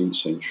 16th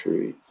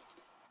century,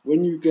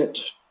 when you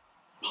get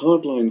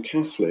hardline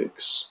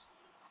Catholics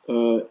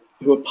who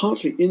are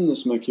partly in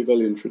this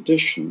Machiavellian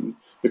tradition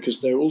because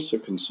they're also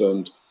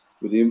concerned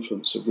with the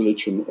influence of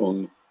religion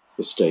on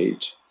the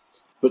state,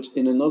 but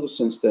in another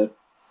sense they're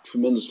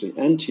tremendously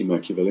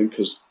anti-Machiavellian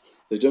because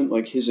They don't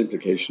like his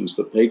implications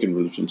that pagan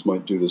religions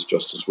might do this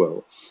just as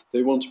well.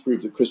 They want to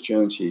prove that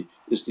Christianity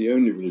is the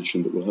only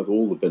religion that will have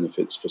all the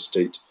benefits for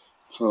state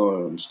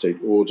power and state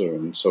order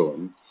and so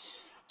on.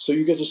 So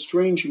you get a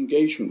strange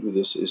engagement with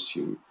this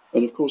issue.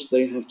 And of course,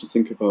 they have to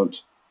think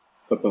about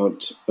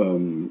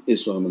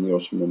Islam and the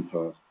Ottoman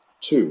Empire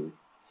too.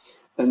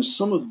 And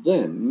some of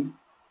them,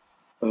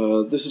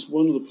 this is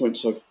one of the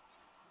points I've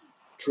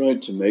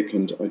tried to make,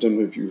 and I don't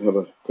know if you have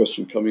a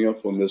question coming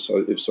up on this.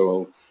 If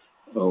so,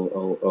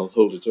 I'll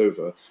hold it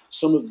over.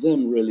 Some of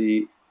them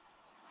really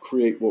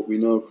create what we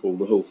now call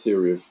the whole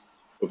theory of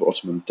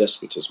Ottoman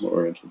despotism or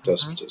Oriental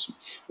despotism.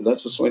 But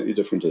that's a slightly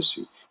different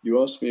issue.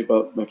 You asked me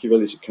about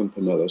Machiavelli to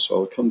Campanella, so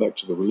I'll come back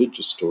to the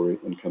religious story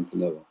and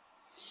Campanella.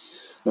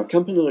 Now,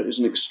 Campanella is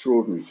an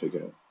extraordinary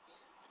figure.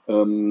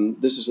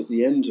 This is at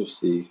the end of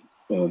the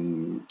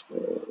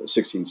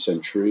 16th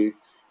century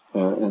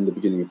and the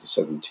beginning of the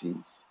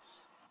 17th.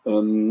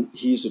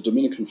 He's a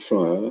Dominican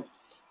friar,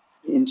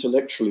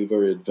 intellectually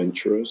very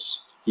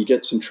adventurous. He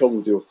gets in trouble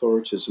with the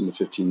authorities in the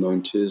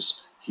 1590s.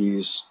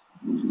 He's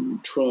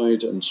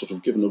tried and sort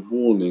of given a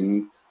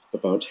warning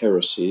about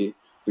heresy,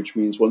 which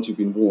means once you've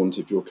been warned,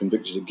 if you're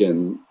convicted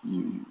again,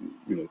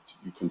 you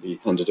can be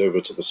handed over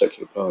to the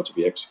secular power to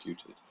be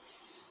executed.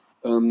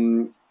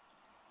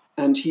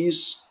 And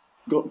he's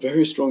got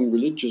very strong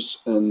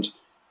religious and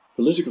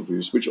political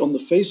views, which on the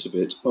face of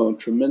it are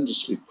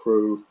tremendously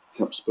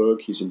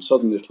pro-Habsburg. He's in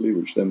southern Italy,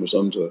 which then was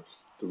under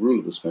the rule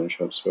of the Spanish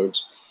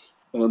Habsburgs.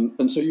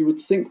 And so you would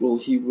think, well,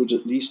 he would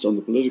at least on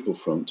the political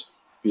front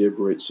be a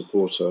great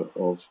supporter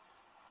of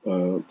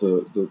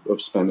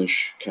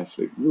Spanish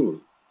Catholic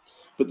rule.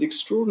 But the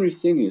extraordinary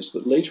thing is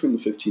that later in the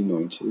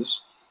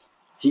 1590s,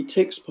 he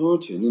takes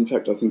part in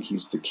fact, I think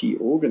he's the key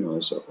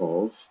organizer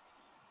of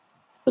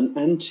an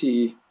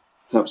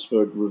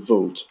anti-Habsburg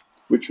revolt,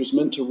 which was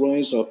meant to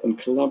rise up and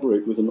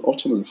collaborate with an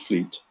Ottoman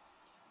fleet,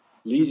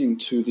 leading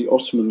to the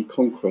Ottoman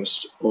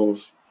conquest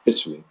of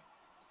Italy.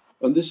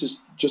 And this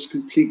is just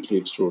completely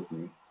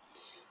extraordinary.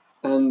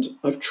 And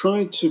I've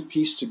tried to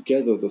piece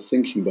together the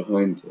thinking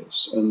behind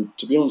this. And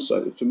to be honest,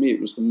 for me,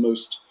 it was the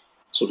most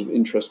sort of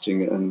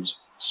interesting and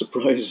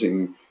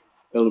surprising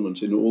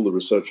element in all the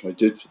research I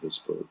did for this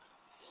book.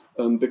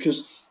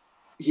 Because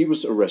he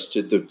was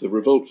arrested. The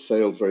revolt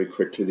failed very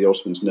quickly. The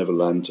Ottomans never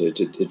landed.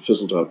 It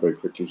fizzled out very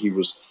quickly. He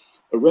was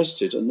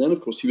arrested. And then,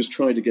 of course, he was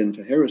tried again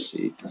for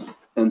heresy.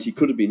 And he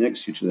could have been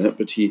executed for that,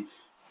 but he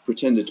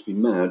pretended to be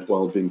mad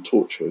while being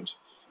tortured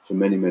for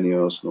many, many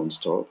hours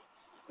non-stop.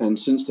 And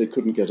since they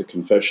couldn't get a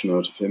confession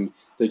out of him,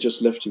 they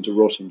just left him to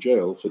rot in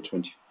jail for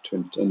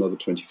another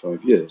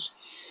 25 years.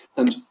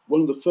 And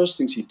one of the first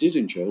things he did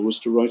in jail was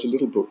to write a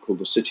little book called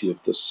The City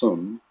of the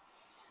Sun,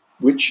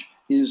 which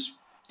is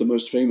the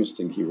most famous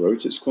thing he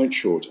wrote. It's quite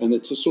short, and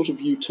it's a sort of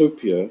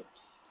utopia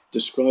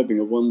describing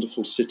a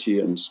wonderful city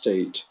and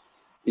state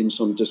in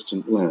some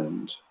distant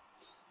land.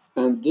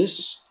 And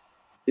this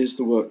is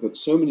the work that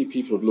so many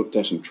people have looked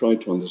at and tried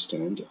to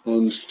understand.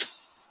 And,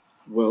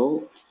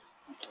 well,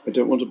 I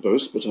don't want to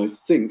boast, but I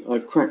think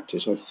I've cracked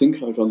it. I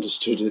think I've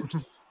understood it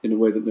in a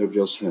way that nobody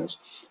else has.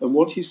 And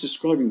what he's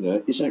describing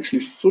there is actually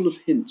full of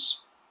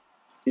hints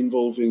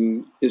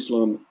involving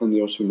Islam and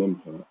the Ottoman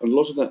Empire. And a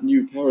lot of that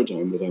new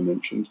paradigm that I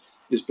mentioned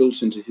is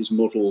built into his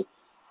model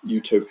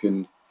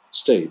utopian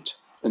state.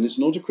 And it's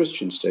not a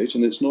Christian state,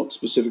 and it's not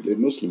specifically a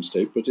Muslim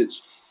state, but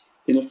it's,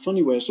 in a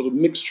funny way, a sort of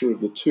mixture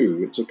of the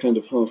two. It's a kind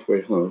of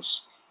halfway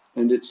house,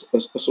 and it's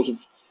a sort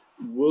of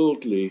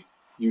worldly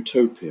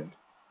utopia.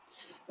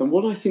 And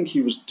what I think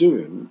he was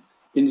doing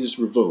in his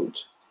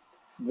revolt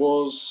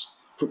was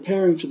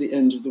preparing for the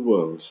end of the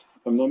world.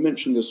 I mean, I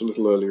mentioned this a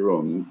little earlier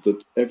on,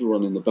 that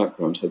everyone in the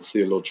background had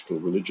theological,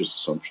 religious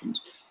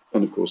assumptions.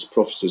 And of course,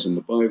 prophecies in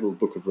the Bible,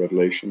 Book of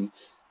Revelation,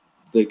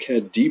 they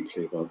cared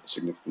deeply about the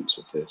significance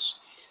of this.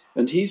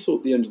 And he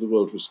thought the end of the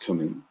world was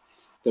coming.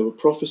 There were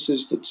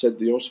prophecies that said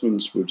the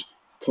Ottomans would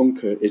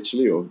conquer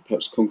Italy, or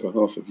perhaps conquer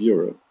half of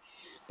Europe.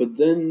 But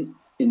then,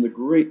 in the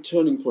great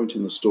turning point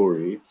in the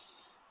story,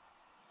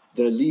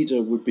 their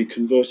leader would be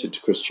converted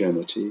to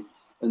Christianity,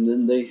 and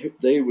then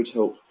they would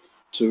help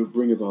to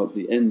bring about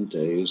the end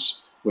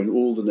days when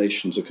all the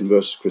nations are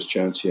converted to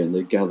Christianity and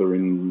they gather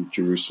in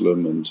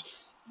Jerusalem and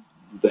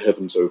the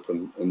heavens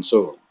open and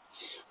so on.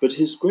 But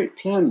his great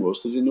plan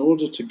was that in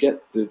order to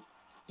get the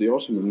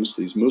Ottomans,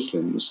 these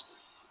Muslims,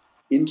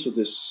 into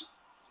this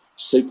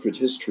sacred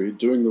history,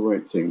 doing the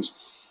right things,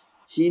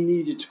 he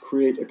needed to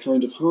create a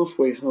kind of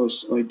halfway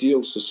house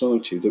ideal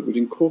society that would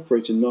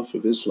incorporate enough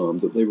of Islam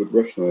that they would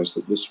recognize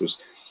that this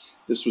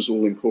was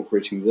all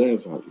incorporating their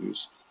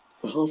values,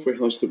 a halfway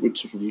house that would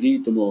sort of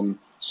lead them on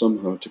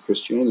somehow to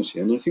Christianity.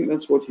 And I think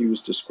that's what he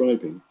was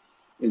describing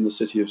in the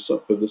City of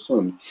the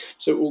Sun.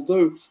 So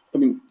although, I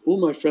mean, all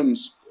my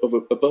friends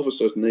above a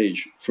certain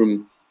age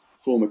from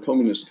former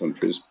communist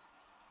countries,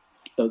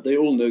 they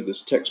all know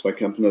this text by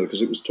Campanella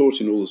because it was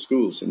taught in all the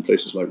schools in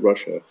places like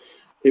Russia.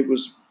 It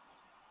was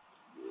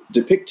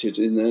depicted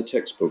in their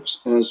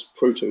textbooks as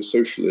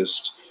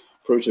proto-socialist,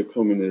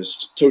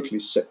 proto-communist, totally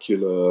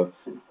secular,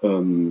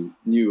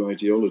 new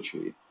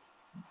ideology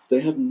they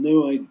have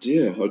no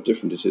idea how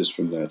different it is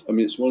from that. I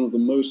mean, it's one of the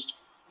most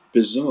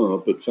bizarre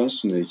but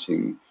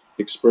fascinating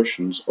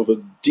expressions of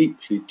a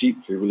deeply,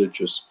 deeply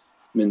religious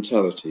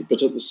mentality.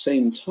 But at the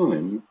same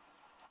time,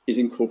 it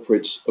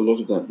incorporates a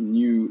lot of that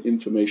new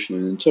information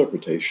and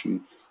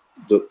interpretation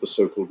that the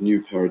so-called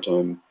new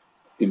paradigm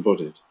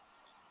embodied.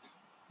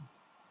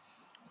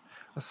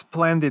 A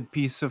splendid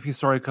piece of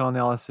historical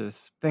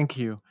analysis. Thank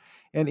you.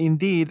 And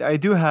indeed, I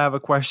do have a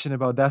question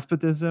about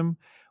despotism,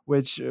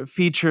 which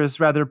features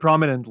rather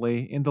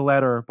prominently in the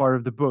latter part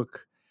of the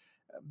book.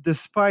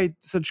 Despite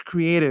such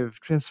creative,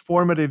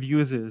 transformative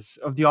uses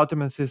of the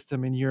Ottoman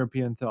system in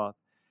European thought,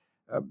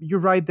 you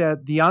write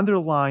that the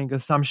underlying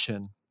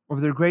assumption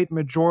of the great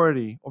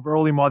majority of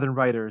early modern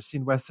writers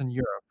in Western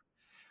Europe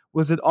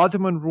was that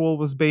Ottoman rule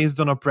was based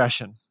on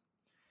oppression.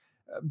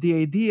 The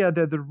idea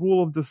that the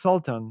rule of the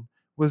Sultan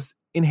was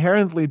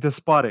inherently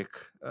despotic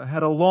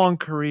had a long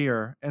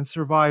career and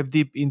survived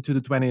deep into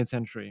the 20th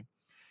century.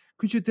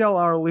 Could you tell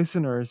our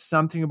listeners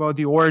something about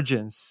the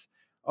origins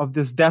of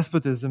this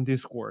despotism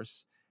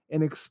discourse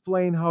and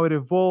explain how it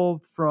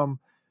evolved from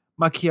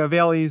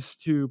Machiavelli's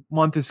to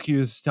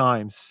Montesquieu's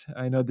times?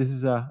 I know this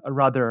is a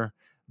rather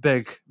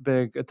big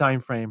time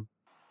frame.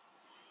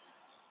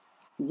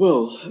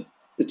 Well,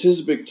 it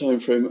is a big time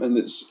frame, and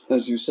it's,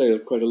 as you say,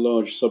 quite a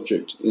large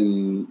subject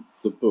in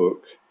the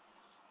book.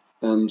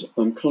 And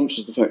I'm conscious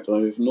of the fact that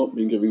I have not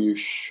been giving you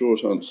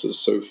short answers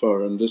so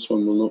far, and this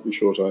one will not be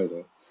short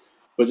either.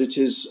 But it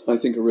is, I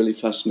think, a really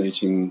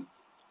fascinating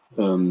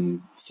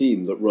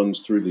theme that runs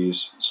through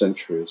these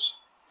centuries.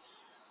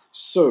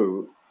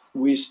 So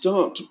we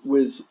start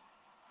with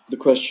the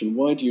question,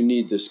 why do you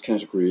need this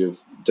category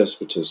of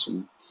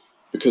despotism?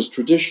 Because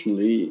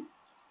traditionally,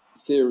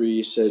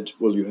 theory said,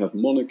 well, you have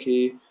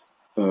monarchy,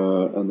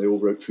 and they all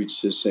wrote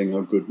treatises saying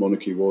how good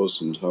monarchy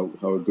was and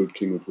how a good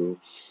king would rule.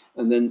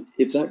 And then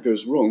if that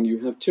goes wrong, you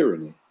have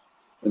tyranny.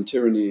 And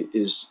tyranny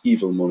is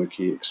evil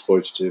monarchy,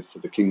 exploitative for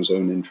the king's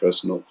own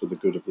interest, not for the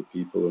good of the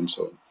people, and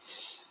so on.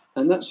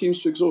 And that seems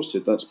to exhaust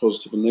it. That's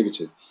positive and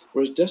negative.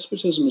 Whereas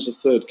despotism is a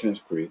third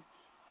category.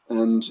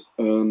 And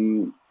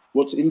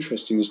what's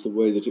interesting is the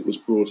way that it was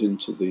brought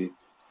into the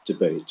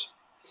debate.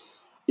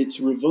 It's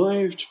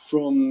revived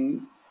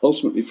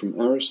ultimately from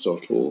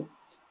Aristotle,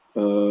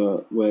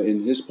 where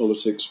in his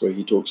Politics, where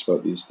he talks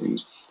about these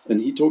things,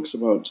 and he talks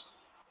about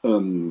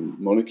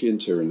monarchy and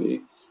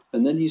tyranny,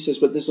 and then he says,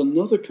 but there's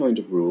another kind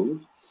of rule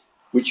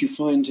which you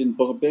find in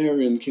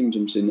barbarian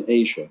kingdoms in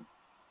Asia.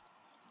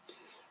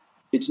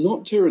 It's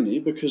not tyranny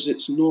because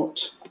it's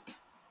not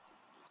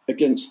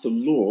against the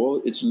law,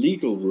 it's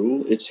legal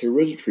rule, it's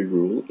hereditary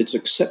rule, it's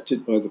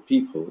accepted by the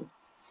people,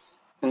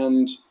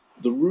 and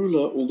the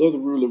ruler, although the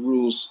ruler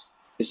rules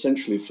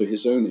essentially for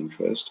his own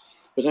interest,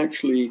 but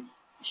actually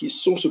he's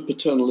sort of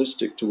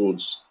paternalistic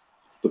towards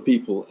the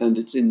people, and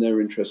it's in their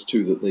interest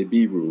too that they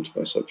be ruled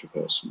by such a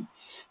person.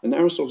 And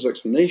Aristotle's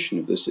explanation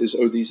of this is,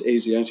 these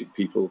Asiatic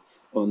people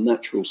are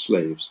natural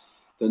slaves.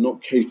 They're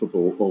not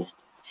capable of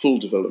full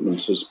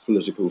development as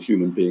political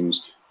human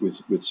beings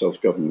with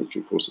self-government, which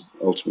of course is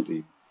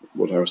ultimately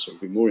what Aristotle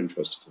would be more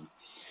interested in.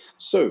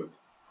 So,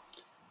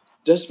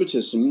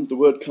 despotism, the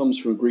word comes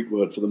from a Greek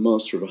word for the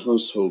master of a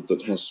household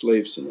that has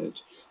slaves in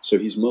it. So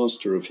he's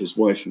master of his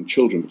wife and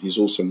children, but he's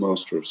also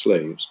master of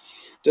slaves.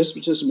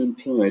 Despotism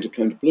implied a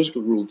kind of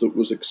political rule that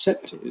was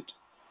accepted.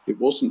 It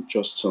wasn't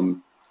just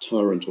some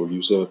tyrant or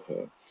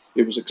usurper.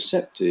 It was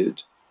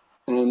accepted,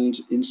 and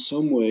in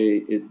some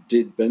way it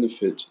did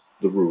benefit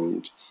the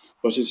ruled,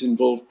 but it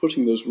involved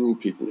putting those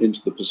ruled people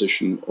into the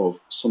position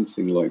of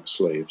something like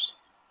slaves.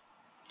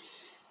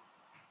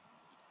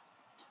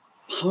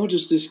 How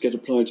does this get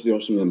applied to the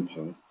Ottoman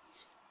Empire?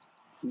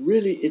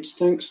 Really, it's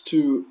thanks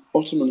to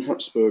Ottoman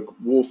Habsburg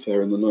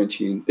warfare in the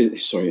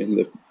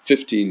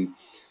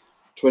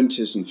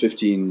 1520s and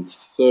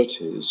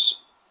 1530s,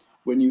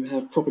 when you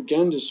have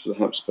propagandists for the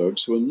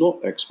Habsburgs who are not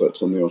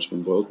experts on the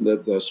Ottoman world.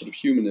 They're sort of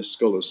humanist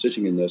scholars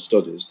sitting in their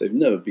studies. They've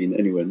never been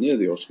anywhere near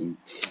the Ottoman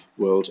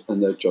world,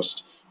 and they're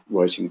just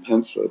writing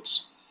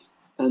pamphlets.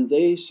 And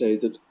they say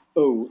that,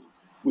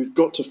 we've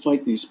got to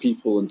fight these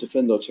people and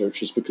defend our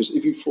territories, because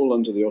if you fall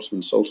under the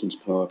Ottoman Sultan's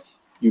power,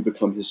 you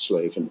become his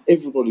slave. And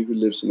everybody who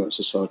lives in that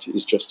society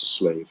is just a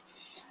slave.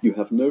 You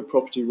have no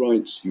property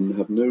rights, you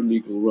have no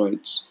legal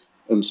rights,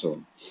 and so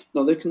on.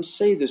 Now, they can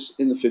say this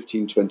in the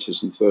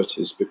 1520s and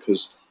 30s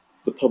because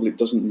the public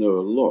doesn't know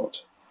a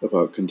lot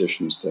about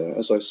conditions there.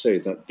 As I say,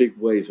 that big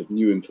wave of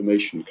new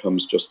information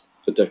comes just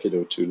a decade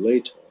or two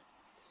later.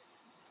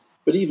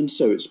 But even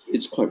so,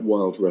 it's quite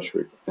wild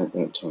rhetoric at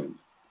that time.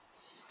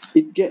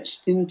 It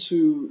gets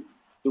into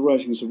the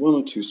writings of one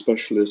or two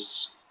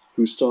specialists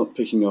who start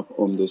picking up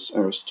on this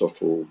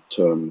Aristotle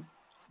term,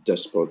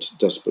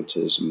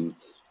 despotism.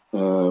 They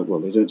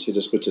don't say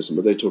despotism,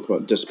 but they talk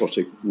about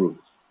despotic rule.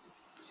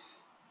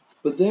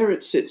 But there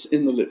it sits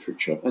in the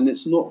literature, and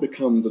it's not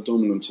become the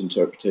dominant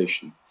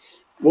interpretation.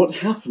 What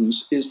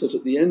happens is that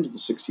at the end of the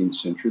 16th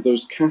century,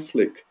 those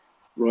Catholic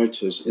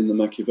writers in the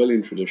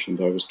Machiavellian tradition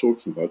that I was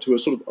talking about, who are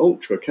sort of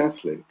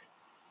ultra-Catholic,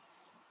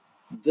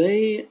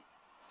 they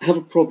have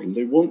a problem.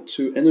 They want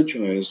to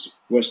energize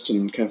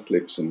Western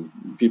Catholics and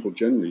people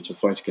generally to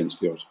fight against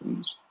the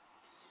Ottomans.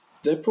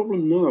 Their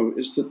problem now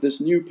is that this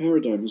new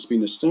paradigm has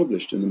been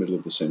established in the middle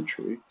of the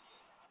century,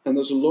 and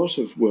there's a lot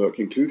of work,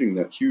 including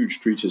that huge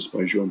treatise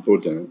by Jean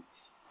Baudin,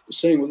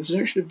 saying, well, this is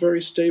actually a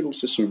very stable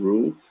system of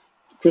rule.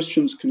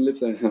 Christians can live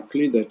there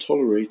happily, they're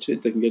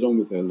tolerated, they can get on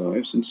with their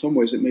lives. In some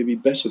ways, it may be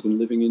better than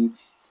living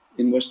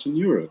in Western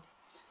Europe.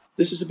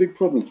 This is a big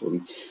problem for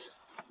them.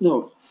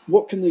 Now,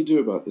 what can they do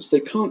about this? They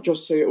can't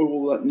just say, oh,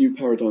 all that new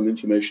paradigm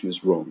information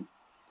is wrong,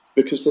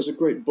 because there's a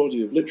great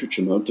body of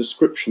literature now,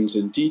 descriptions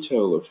in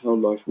detail of how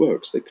life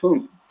works. They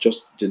can't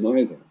just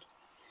deny that.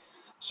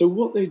 So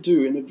what they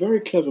do in a very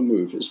clever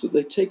move is that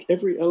they take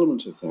every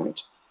element of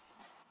that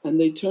and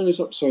they turn it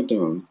upside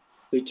down.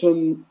 They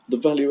turn the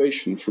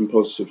valuation from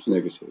positive to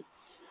negative.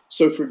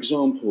 So, for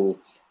example,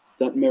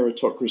 that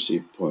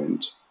meritocracy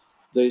point,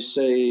 they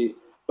say,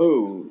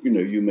 oh,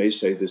 you may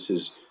say this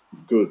is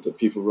good, that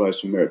people rise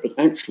from merit, but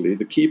actually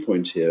the key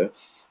point here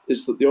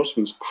is that the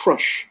Ottomans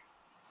crush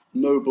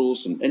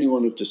nobles and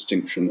anyone of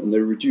distinction, and they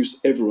reduce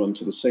everyone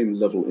to the same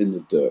level in the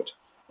dirt.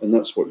 And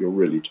that's what you're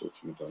really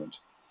talking about.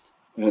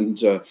 And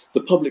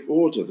the public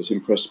order that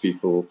impressed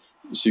people,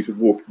 so you could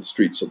walk the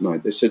streets at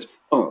night, they said,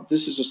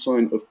 this is a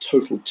sign of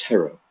total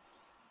terror.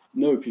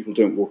 No, people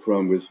don't walk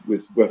around with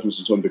weapons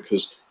and so on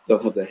because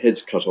they'll have their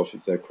heads cut off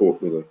if they're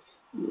caught with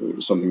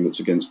something that's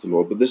against the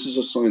law. But this is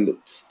a sign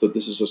that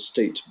this is a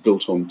state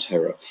built on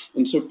terror.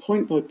 And so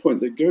point by point,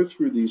 they go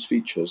through these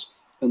features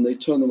and they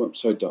turn them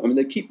upside down. I mean,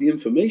 they keep the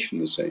information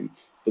the same,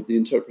 but the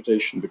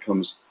interpretation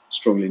becomes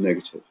strongly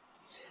negative.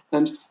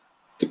 And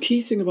the key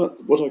thing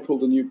about what I call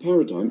the new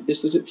paradigm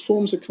is that it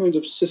forms a kind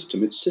of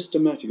system. It's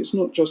systematic. It's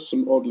not just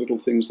some odd little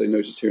things they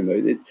notice here and there.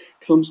 It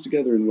comes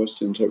together in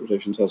Western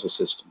interpretations as a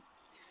system.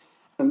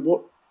 And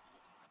what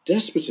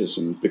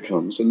despotism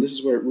becomes, and this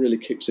is where it really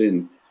kicks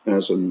in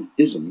as an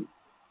ism,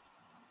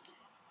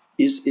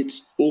 is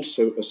it's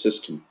also a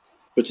system,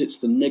 but it's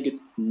the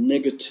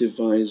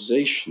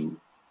negativization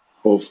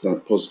of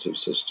that positive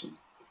system.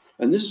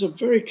 And this is a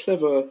very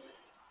clever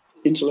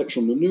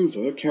intellectual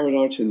maneuver carried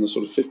out in the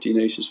sort of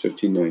 1580s,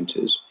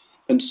 1590s,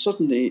 and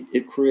suddenly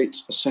it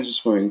creates a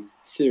satisfying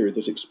theory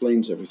that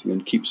explains everything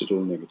and keeps it all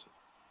negative.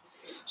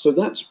 So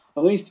that's,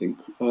 I think,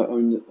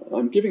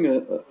 I'm giving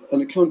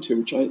an account here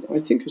which I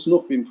think has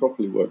not been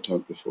properly worked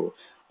out before.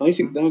 I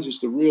think that is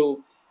the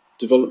real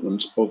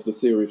development of the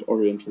theory of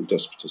Oriental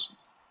despotism.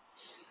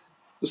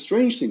 The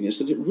strange thing is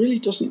that it really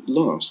doesn't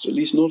last, at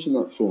least not in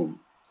that form,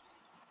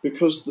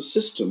 because the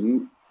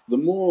system, the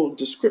more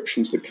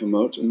descriptions that come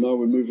out, and now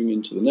we're moving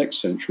into the next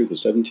century, the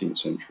 17th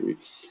century,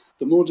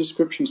 the more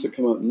descriptions that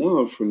come out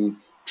now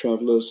from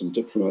travelers and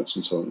diplomats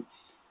and so on,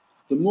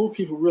 the more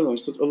people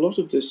realize that a lot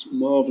of this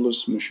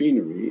marvelous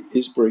machinery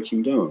is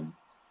breaking down.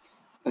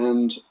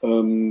 And,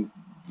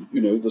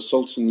 the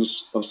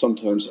sultans are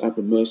sometimes at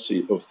the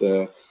mercy of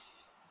their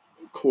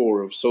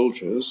corps of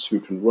soldiers who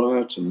can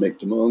riot and make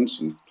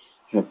demands and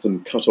have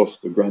them cut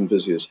off the Grand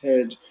Vizier's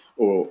head,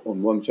 or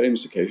on one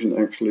famous occasion,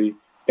 actually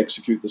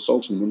execute the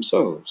sultan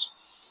themselves.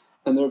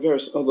 And there are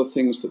various other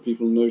things that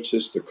people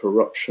notice, the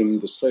corruption,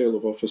 the sale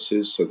of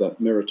offices, so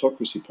that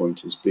meritocracy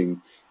point is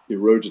being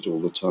eroded all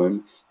the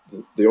time.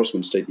 The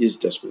Ottoman state is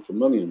desperate for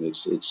money, and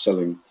it's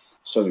selling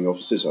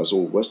offices, as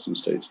all Western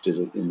states did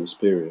in this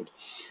period.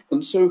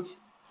 And so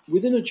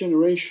within a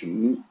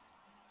generation,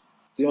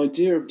 the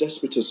idea of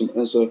despotism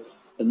as a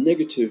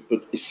negative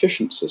but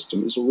efficient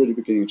system is already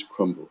beginning to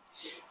crumble.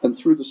 And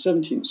through the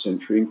 17th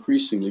century,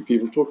 increasingly,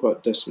 people talk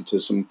about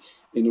despotism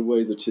in a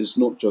way that is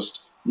not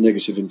just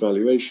negative in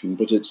valuation,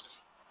 but it's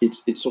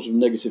sort of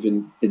negative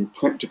in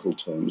practical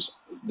terms.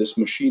 This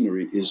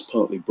machinery is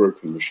partly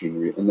broken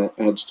machinery, and that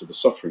adds to the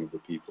suffering of the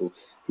people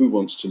who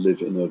wants to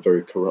live in a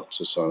very corrupt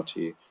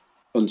society,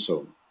 and so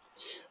on.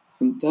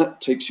 And that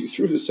takes you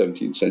through the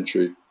 17th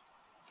century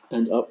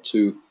and up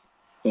to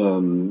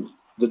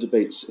the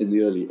debates in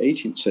the early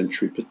 18th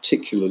century,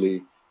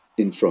 particularly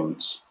in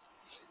France.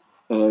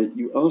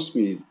 You asked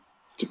me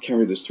to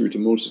carry this through to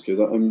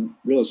Montesquieu. I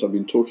realize I've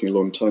been talking a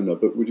long time now,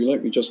 but would you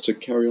like me just to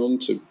carry on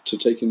to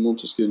take in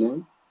Montesquieu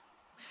now?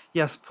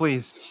 Yes,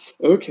 please.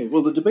 Okay,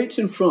 well, the debates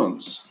in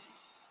France,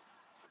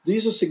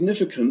 these are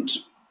significant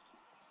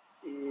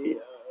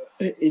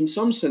in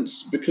some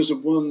sense because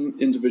of one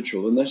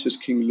individual, and that is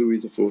King Louis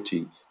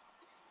XIV,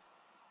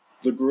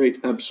 the great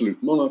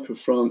absolute monarch of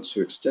France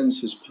who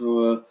extends his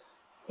power,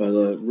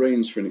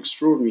 reigns for an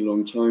extraordinarily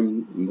long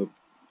time in the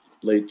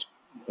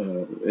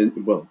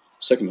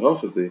second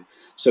half of the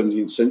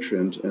 17th century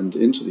and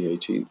into the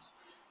 18th.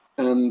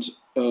 And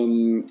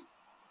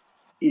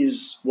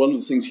is one of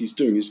the things he's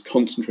doing is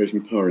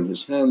concentrating power in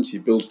his hands. He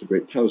builds the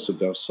great palace of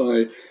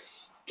Versailles,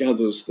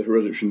 gathers the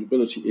hereditary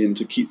nobility in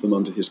to keep them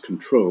under his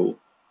control.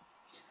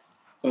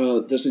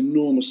 There's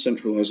enormous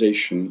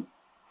centralization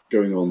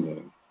going on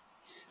there.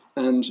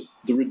 And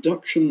the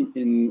reduction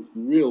in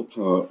real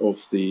power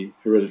of the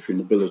hereditary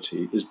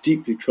nobility is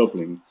deeply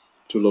troubling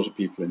to a lot of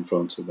people in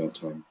France at that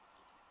time.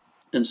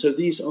 And so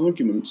these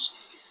arguments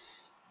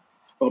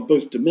are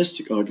both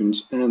domestic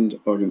arguments and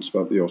arguments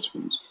about the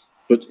Ottomans.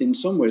 But in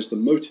some ways, the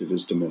motive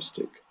is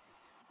domestic.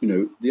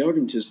 The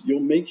argument is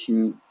you're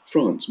making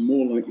France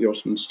more like the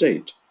Ottoman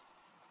state.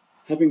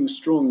 Having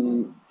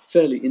strong,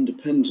 fairly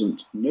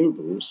independent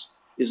nobles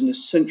is an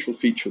essential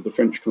feature of the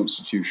French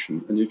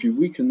constitution. And if you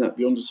weaken that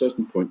beyond a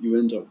certain point, you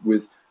end up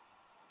with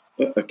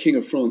a king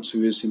of France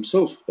who is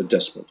himself a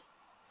despot.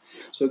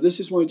 So this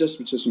is why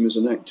despotism is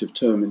an active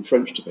term in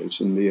French debate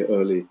in the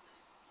early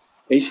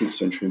 18th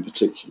century in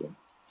particular.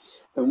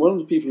 And one of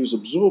the people who's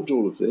absorbed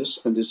all of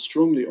this and is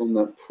strongly on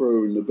that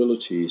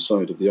pro-nobility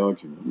side of the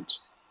argument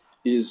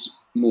is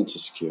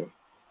Montesquieu,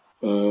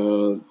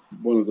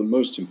 one of the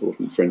most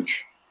important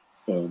French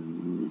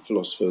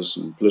philosophers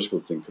and political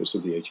thinkers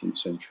of the 18th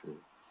century.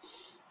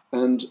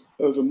 And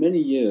over many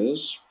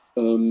years,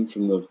 from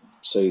the,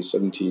 say,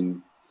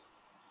 1710s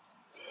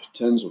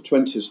or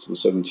 20s to the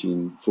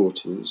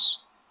 1740s,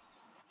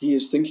 he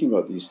is thinking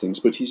about these things,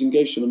 but he's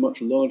engaged in a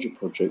much larger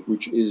project,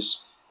 which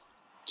is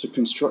to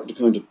construct a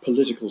kind of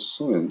political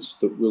science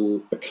that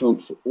will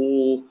account for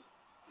all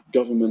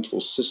governmental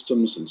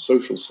systems and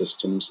social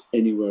systems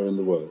anywhere in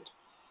the world.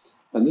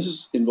 And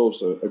this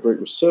involves a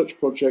great research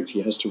project.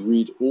 He has to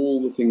read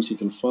all the things he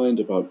can find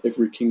about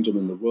every kingdom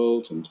in the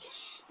world and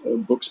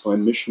books by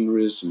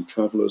missionaries and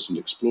travelers and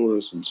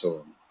explorers and so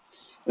on.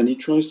 And he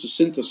tries to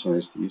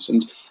synthesize these,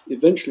 and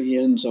eventually he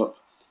ends up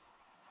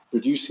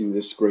producing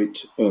this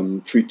great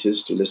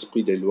treatise, De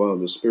l'Esprit des Lois,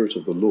 The Spirit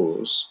of the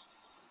Laws,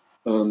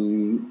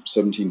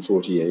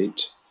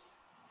 1748.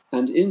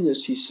 And in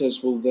this he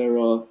says, well, there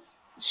are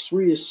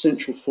three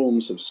essential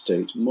forms of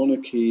state: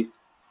 monarchy,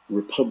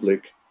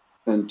 republic,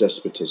 and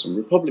despotism.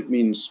 Republic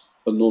means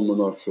a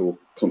non-monarchical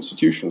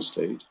constitutional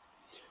state.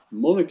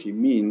 Monarchy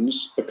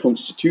means a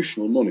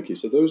constitutional monarchy.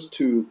 So those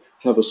two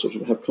have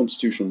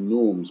constitutional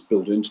norms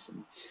built into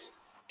them.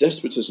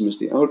 Despotism is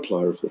the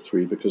outlier of the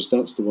three because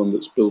that's the one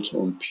that's built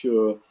on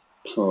pure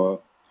power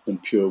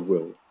and pure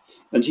will.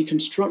 And he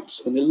constructs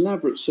an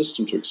elaborate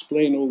system to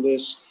explain all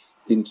this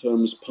in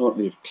terms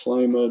partly of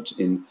climate.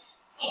 In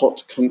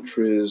hot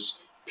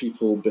countries,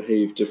 people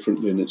behave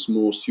differently and it's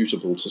more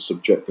suitable to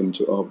subject them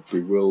to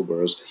arbitrary will,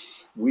 whereas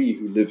we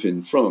who live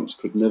in France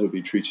could never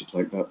be treated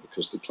like that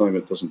because the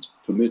climate doesn't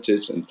permit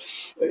it. And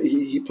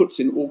he puts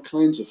in all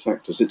kinds of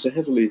factors. It's a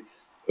heavily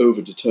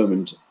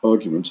overdetermined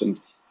argument,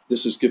 and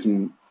this has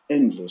given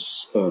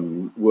endless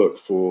work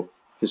for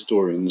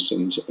historians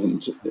and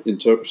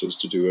interpreters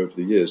to do over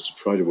the years to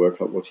try to work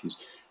out what he's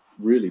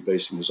really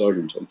basing his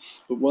argument on.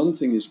 But one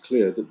thing is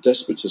clear, that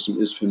despotism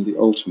is for him the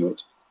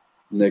ultimate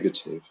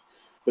negative.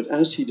 But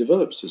as he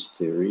develops his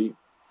theory,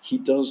 he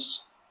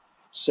does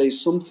say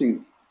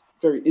something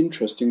very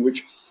interesting,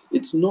 which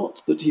it's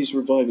not that he's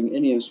reviving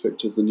any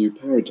aspect of the new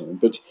paradigm,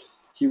 but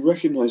he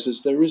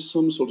recognizes there is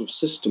some sort of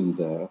system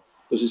there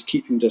that is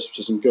keeping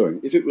despotism going.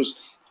 If it was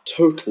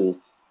total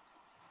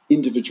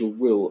individual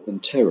will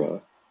and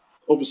terror,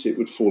 obviously it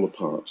would fall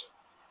apart.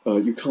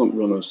 You can't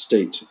run a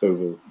state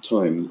over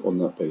time on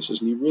that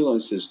basis. And he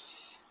realizes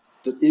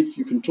that if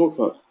you can talk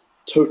about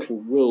total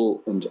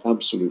will and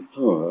absolute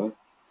power,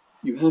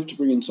 you have to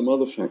bring in some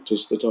other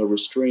factors that are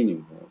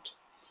restraining that.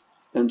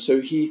 And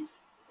so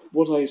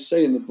what I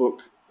say in the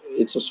book,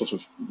 it's a sort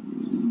of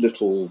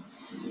little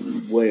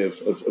way of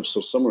sort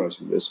of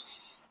summarizing this.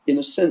 In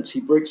a sense,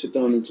 he breaks it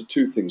down into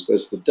two things.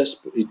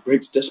 He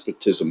breaks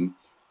despotism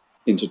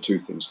into two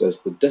things.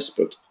 There's the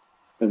despot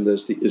and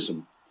there's the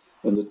ism.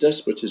 And the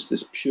despot is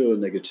this pure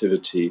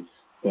negativity,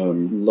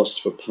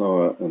 lust for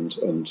power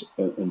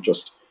and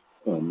just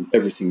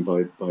everything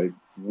by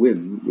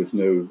whim with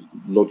no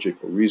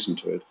logic or reason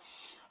to it.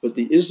 But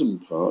the ism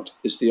part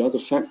is the other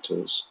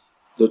factors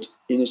that,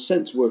 in a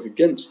sense, work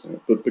against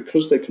that. But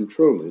because they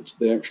control it,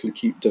 they actually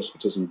keep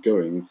despotism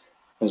going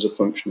as a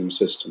functioning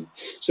system.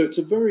 So it's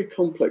a very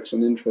complex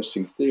and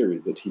interesting theory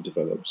that he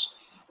develops.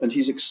 And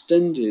he's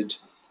extended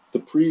the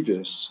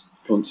previous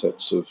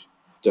concepts of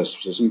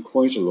despotism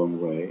quite a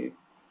long way.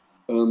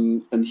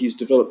 And he's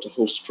developed a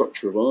whole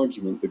structure of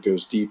argument that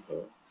goes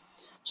deeper.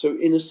 So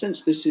in a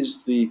sense, this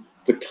is the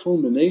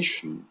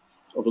culmination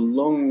of a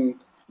long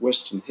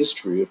Western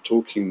history of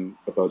talking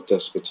about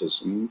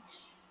despotism.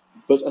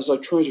 But as I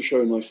try to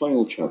show in my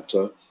final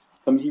chapter,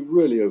 he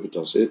really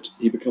overdoes it.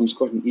 He becomes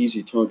quite an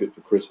easy target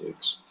for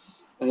critics.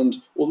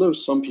 And although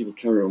some people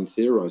carry on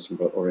theorizing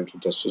about Oriental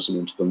despotism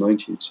into the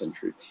 19th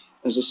century,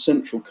 as a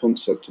central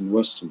concept in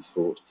Western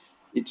thought,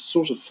 it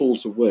sort of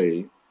falls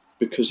away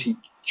because he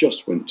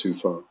just went too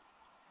far.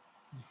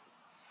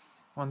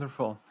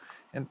 Wonderful.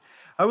 And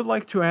I would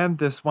like to end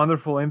this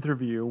wonderful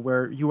interview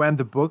where you end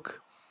the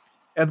book.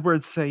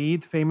 Edward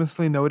Said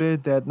famously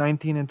noted that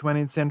 19th and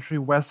 20th century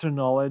Western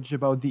knowledge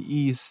about the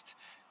East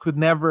could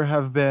never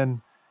have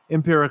been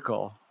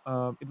empirical.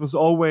 It was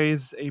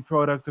always a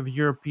product of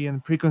European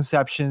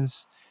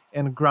preconceptions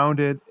and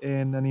grounded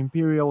in an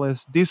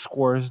imperialist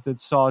discourse that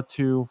sought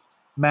to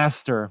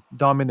master,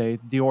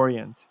 dominate the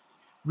Orient.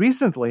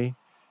 Recently,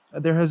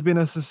 there has been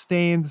a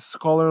sustained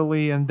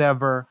scholarly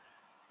endeavor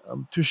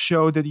to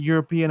show that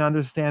European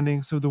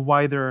understandings of the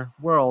wider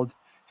world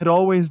had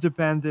always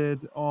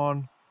depended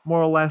on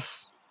more or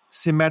less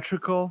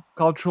symmetrical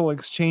cultural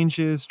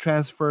exchanges,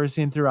 transfers,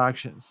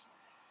 interactions.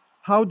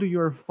 How do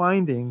your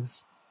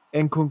findings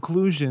and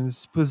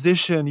conclusions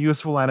position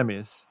Useful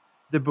Enemies,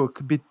 the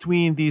book,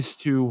 between these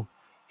two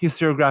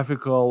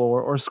historiographical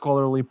or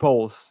scholarly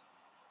poles?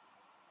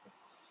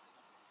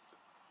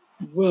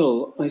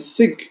 Well,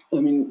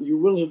 you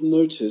will have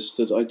noticed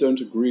that I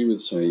don't agree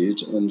with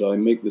Said, and I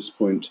make this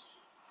point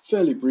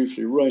fairly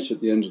briefly right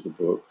at the end of the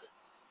book.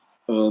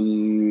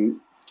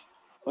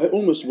 I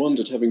almost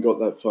wondered, having got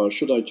that far,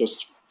 should I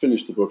just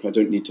finish the book? I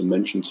don't need to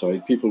mention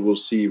Said. People will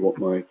see what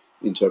my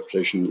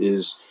interpretation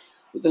is.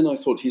 But then I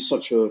thought he's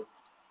such a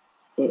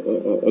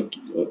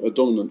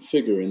dominant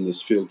figure in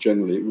this field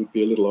generally, it would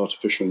be a little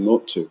artificial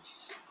not to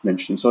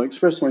mention. So I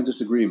expressed my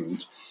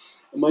disagreement.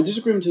 And my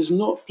disagreement is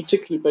not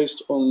particularly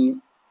based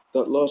on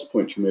that last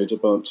point you made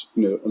about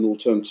an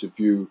alternative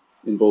view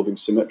involving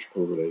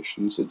symmetrical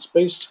relations. It's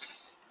based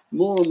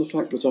more on the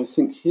fact that I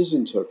think his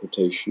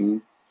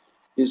interpretation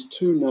is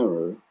too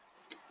narrow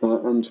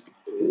and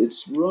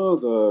it's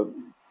rather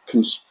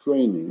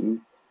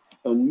constraining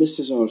and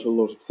misses out a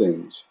lot of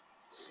things.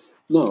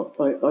 Now,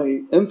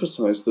 I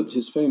emphasize that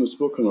his famous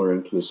book on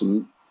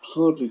Orientalism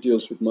hardly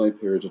deals with my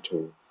period at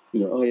all.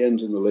 I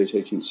end in the late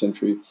 18th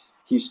century.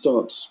 He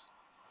starts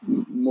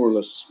more or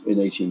less in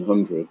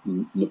 1800,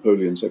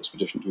 Napoleon's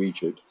expedition to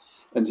Egypt,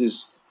 and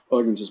his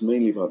argument is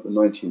mainly about the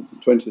 19th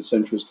and 20th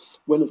centuries,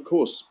 when, of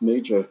course,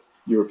 major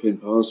European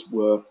powers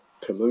were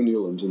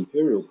colonial and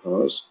imperial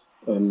powers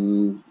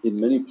in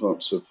many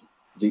parts of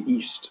the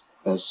East,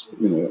 as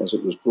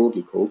it was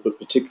broadly called, but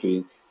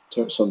particularly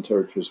some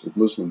territories with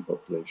Muslim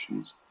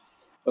populations.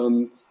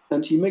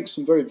 And he makes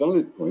some very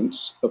valid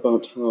points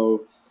about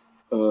how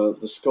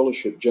the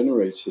scholarship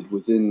generated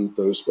within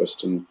those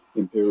Western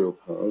imperial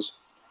powers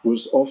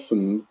was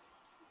often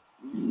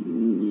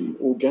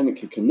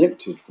organically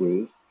connected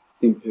with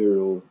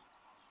imperial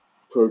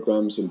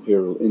programs,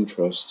 imperial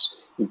interests,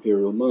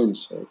 imperial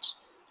mindsets.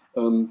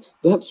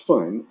 That's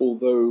fine,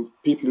 although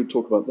people who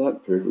talk about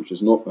that period, which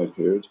is not my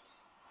period,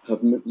 have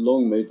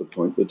long made the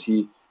point that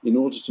in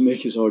order to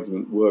make his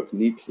argument work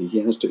neatly, he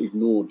has to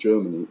ignore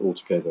Germany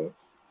altogether,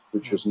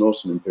 which was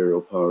not an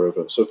imperial power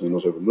certainly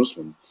not over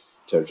Muslim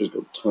territories,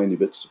 got tiny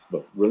bits,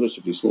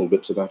 relatively small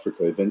bits of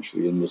Africa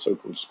eventually in the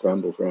so-called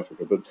scramble for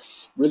Africa. But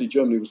really,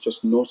 Germany was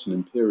just not an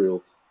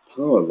imperial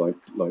power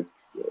like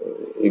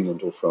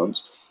England or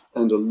France,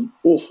 and an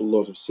awful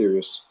lot of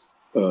serious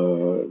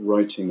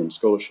writing and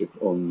scholarship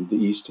on the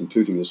East,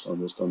 including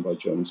Islam, was done by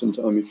Germans, and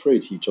I'm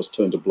afraid he just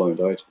turned a blind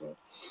eye to that.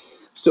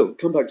 Still,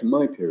 come back to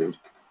my period.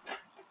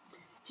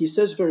 He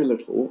says very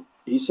little.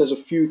 He says a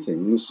few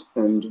things,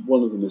 and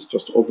one of them is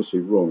just obviously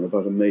wrong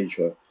about a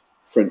major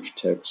French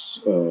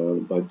text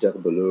by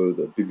D'Herbelot,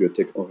 the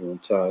Bibliothèque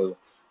Orientale,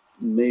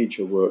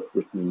 major work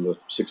written in the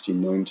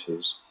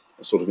 1690s,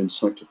 a sort of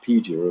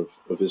encyclopedia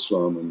of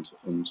Islam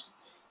and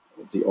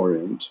the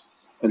Orient,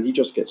 and he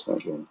just gets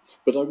that wrong.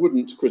 But I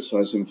wouldn't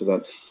criticize him for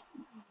that.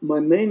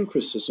 My main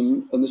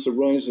criticism, and this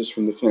arises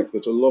from the fact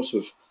that a lot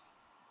of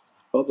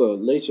other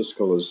later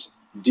scholars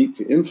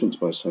deeply influenced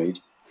by Said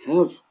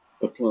have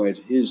applied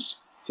his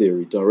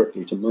theory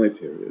directly to my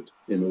period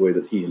in a way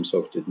that he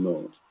himself did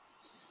not,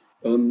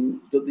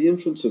 that the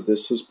influence of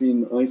this has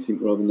been, I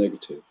think, rather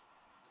negative.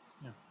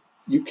 Yeah.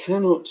 You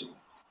cannot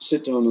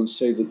sit down and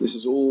say that this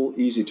is all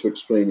easy to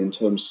explain in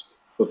terms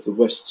of the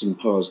Western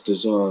powers'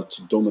 desire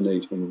to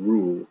dominate and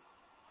rule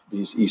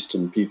these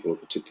Eastern people,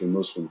 particularly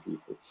Muslim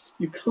people.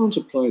 You can't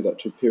apply that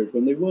to a period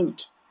when they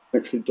weren't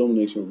actually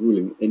dominating or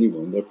ruling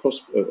anyone. They're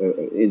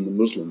in the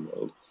Muslim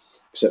world,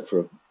 except for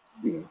a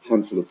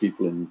handful of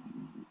people in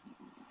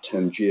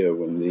Tangier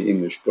when the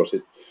English got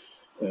it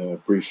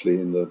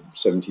briefly in the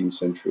 17th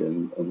century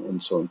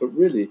and so on. But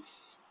really,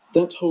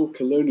 that whole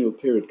colonial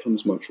period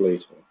comes much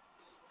later.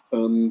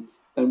 And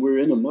we're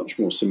in a much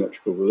more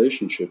symmetrical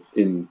relationship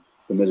in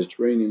the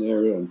Mediterranean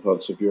area and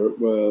parts of Europe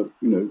where,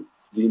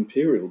 the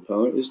imperial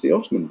power is the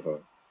Ottoman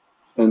power.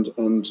 And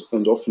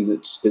often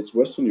it's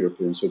Western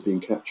Europeans who are being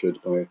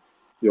captured by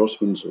the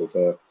Ottomans or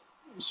their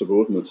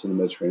subordinates in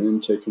the Mediterranean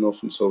and taken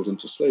off and sold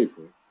into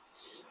slavery.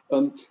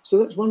 So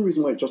that's one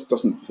reason why it just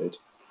doesn't fit.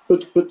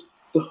 But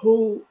the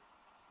whole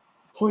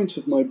point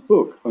of my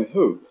book, I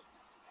hope,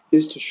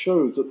 is to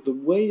show that the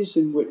ways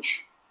in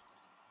which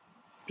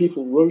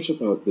people wrote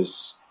about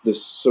this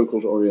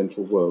so-called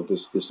Oriental world,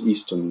 this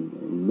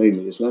Eastern,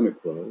 mainly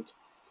Islamic world,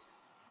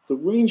 the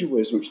range of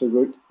ways in which they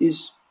wrote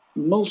is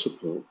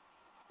multiple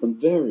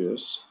and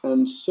various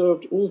and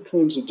served all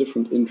kinds of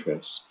different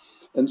interests.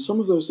 And some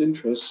of those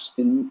interests,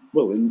 in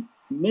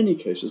many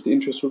cases, the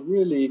interests were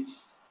really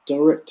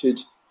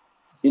directed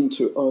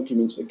into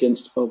arguments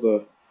against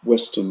other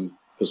Western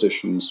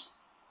positions.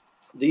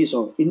 These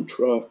are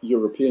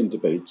intra-European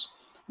debates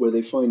where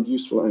they find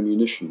useful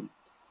ammunition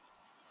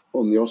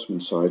on the Ottoman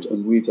side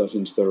and weave that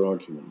into their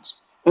arguments.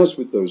 As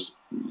with those,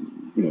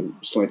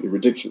 slightly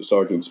ridiculous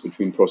arguments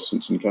between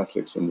Protestants and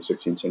Catholics in the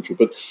 16th century,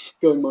 but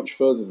going much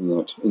further than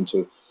that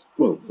into,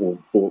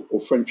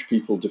 or French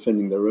people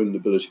defending their own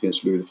nobility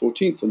against Louis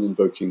XIV and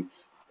invoking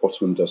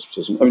Ottoman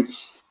despotism.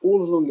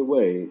 All along the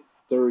way,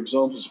 there are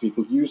examples of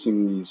people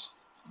using these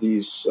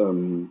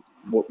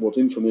what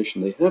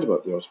information they had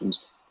about the Ottomans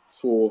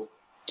for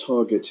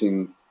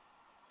targeting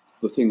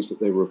the things that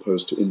they were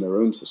opposed to in their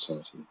own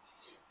society.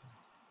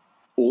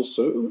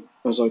 Also,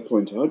 as I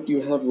point out,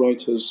 you have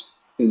writers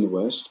in the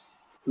West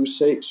who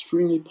say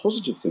extremely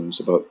positive things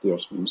about the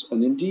Ottomans,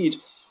 and indeed,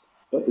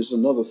 is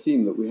another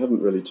theme that we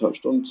haven't really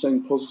touched on,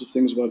 saying positive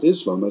things about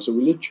Islam as a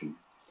religion.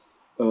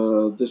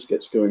 This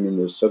gets going in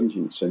the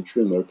 17th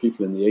century, and there are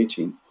people in the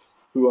 18th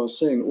who are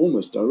saying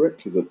almost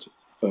directly that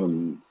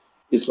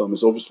Islam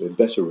is obviously a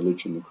better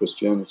religion than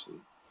Christianity.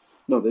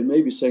 Now, they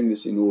may be saying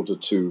this in order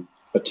to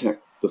attack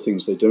the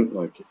things they don't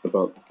like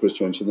about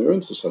Christianity in their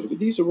own society, but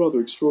these are rather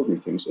extraordinary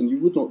things, and you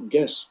would not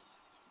guess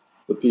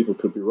that people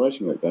could be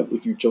writing like that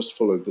if you just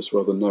followed this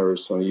rather narrow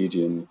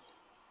Sa'idian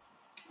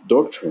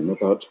doctrine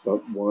about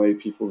why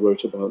people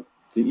wrote about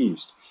the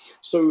East.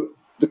 So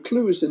the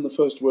clue is in the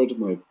first word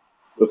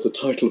of the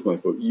title of my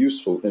book,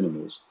 Useful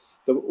Enemies.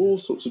 There were all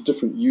sorts of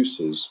different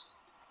uses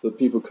that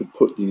people could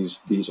put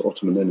these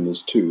Ottoman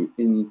enemies to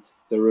in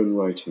their own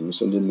writings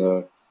and in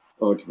their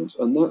arguments.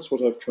 And that's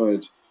what I've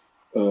tried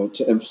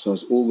to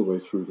emphasize all the way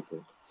through the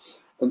book.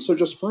 And so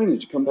just finally,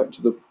 to come back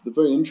to the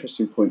very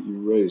interesting point you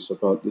raised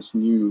about this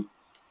new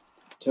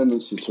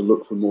tendency to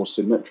look for more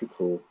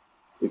symmetrical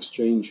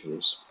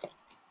exchanges,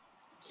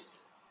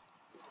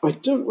 I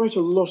don't write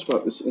a lot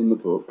about this in the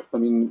book. I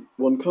mean,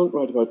 one can't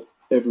write about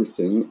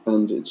everything,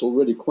 and it's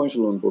already quite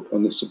a long book,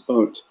 and it's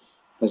about,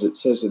 as it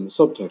says in the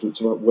subtitle,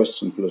 it's about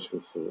Western political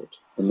thought,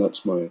 and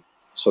that's my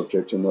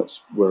subject, and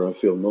that's where I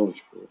feel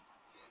knowledgeable.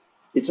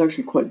 It's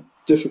actually quite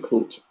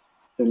difficult,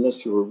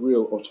 unless you're a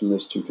real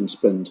Ottomanist who can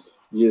spend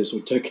years or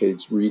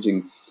decades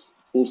reading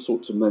all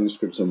sorts of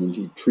manuscripts and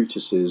indeed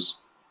treatises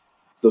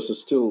that are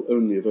still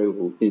only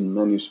available in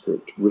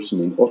manuscript,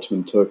 written in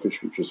Ottoman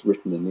Turkish, which is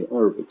written in the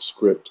Arabic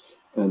script,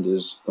 and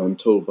is, I'm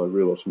told by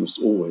real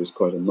Ottomanists, always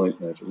quite a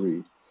nightmare to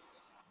read.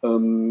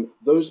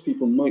 Those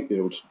people might be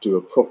able to do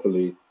a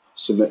properly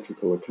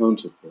symmetrical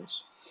account of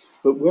this.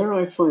 But where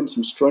I find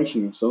some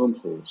striking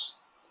examples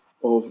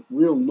of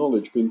real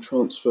knowledge being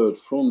transferred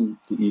from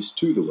the East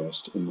to the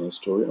West in my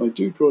story, I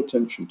do draw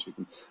attention to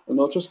them. And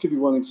I'll just give you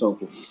one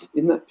example.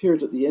 In that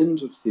period at the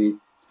end of the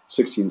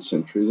 16th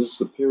century, this is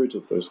the period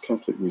of those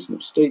Catholic reason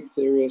of state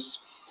theorists.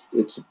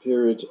 It's a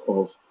period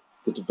of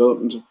the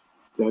development of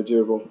the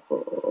idea of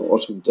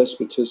Ottoman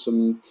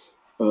despotism.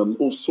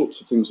 All sorts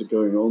of things are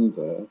going on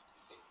there.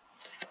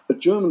 A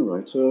German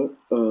writer,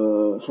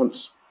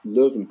 Hans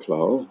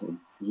Löwenklau, or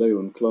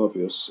Leon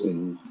Clavius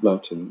in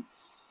Latin,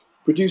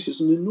 produces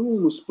an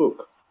enormous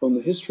book on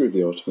the history of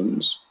the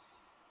Ottomans,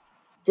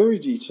 very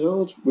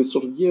detailed, with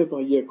sort of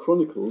year-by-year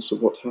chronicles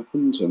of what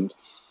happened. And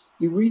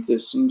you read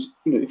this, and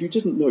if you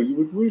didn't know, you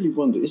would really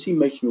wonder: is he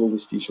making all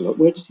this detail up?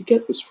 Where did he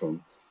get this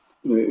from?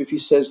 If he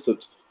says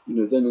that,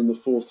 then in the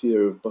 4th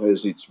year of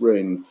Bayezid's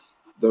reign,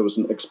 there was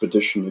an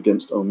expedition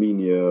against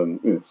Armenia,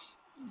 and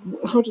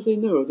how do they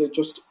know? Are they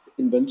just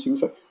inventing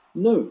fact?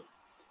 No.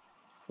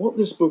 What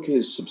this book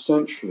is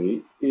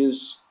substantially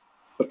is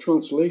a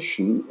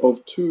translation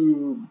of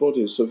 2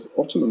 bodies of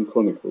Ottoman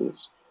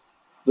chronicles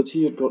that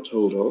he had got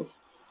hold of.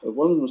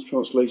 One of them was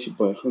translated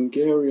by a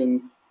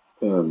Hungarian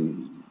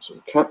sort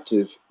of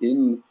captive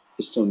in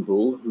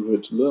Istanbul who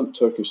had learnt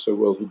Turkish so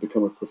well he'd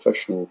become a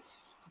professional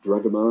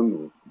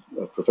dragoman,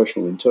 or a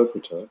professional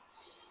interpreter.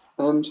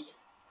 And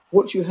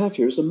what you have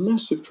here is a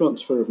massive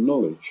transfer of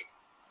knowledge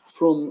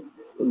from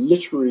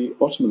literary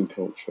Ottoman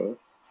culture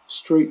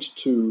straight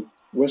to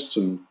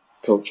Western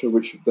culture,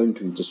 which then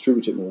can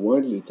distribute it more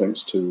widely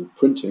thanks to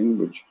printing,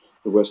 which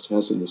the West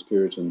has in this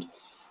period and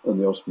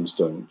the Ottomans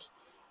don't.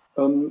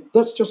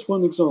 That's just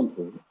one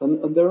example,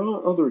 and there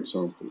are other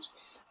examples.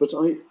 But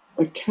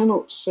I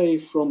cannot say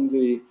from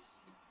the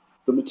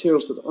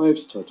materials that I've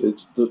studied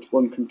that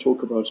one can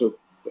talk about a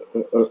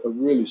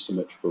really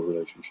symmetrical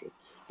relationship.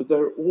 But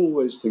there are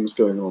always things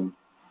going on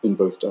in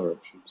both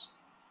directions.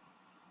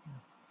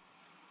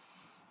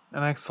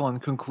 An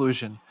excellent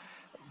conclusion.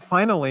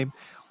 Finally,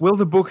 will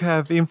the book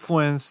have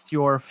influenced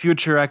your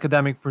future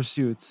academic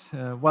pursuits?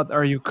 What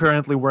are you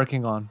currently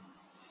working on?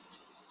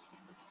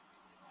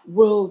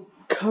 Well,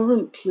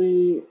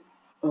 currently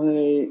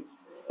I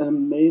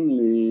am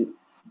mainly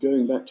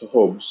going back to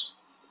Hobbes,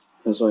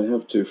 as I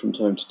have to from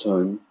time to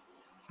time.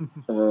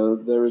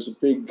 There is a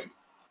big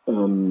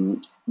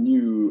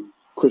new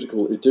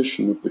critical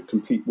edition of the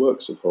complete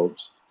works of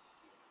Hobbes.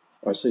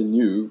 I say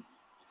new,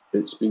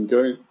 it's been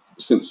going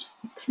since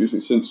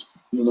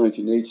the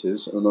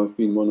 1980s, and I've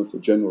been one of the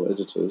general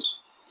editors.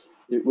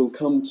 It will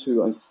come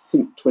to, I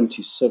think,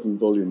 27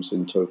 volumes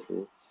in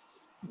total.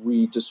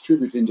 We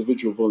distribute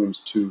individual volumes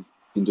to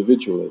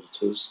individual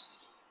editors.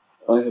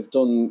 I have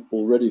done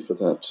already for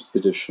that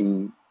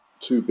edition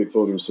 2 big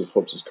volumes of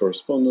Hobbes's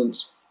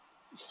correspondence,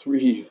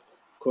 3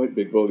 quite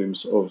big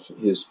volumes of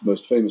his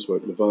most famous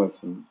work,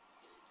 Leviathan.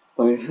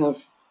 I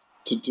have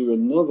to do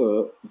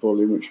another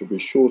volume, which will be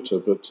shorter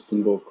but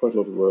involve quite a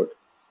lot of work,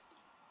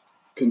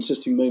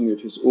 consisting mainly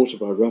of his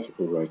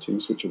autobiographical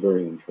writings, which are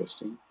very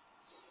interesting.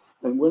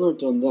 And when I've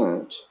done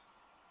that,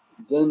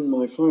 Then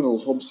my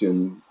final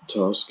Hobbesian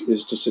task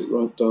is to sit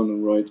right down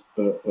and write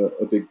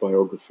a big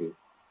biography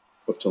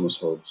of Thomas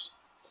Hobbes.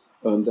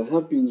 There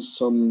have been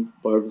some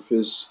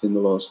biographies in the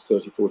last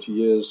 30, 40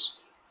 years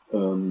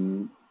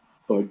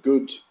by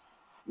good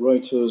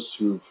writers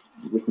who've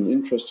written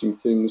interesting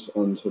things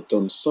and have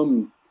done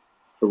some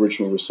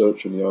original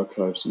research in the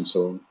archives and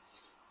so on.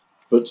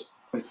 But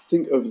I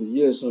think over the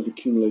years I've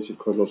accumulated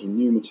quite a lot of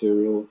new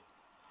material,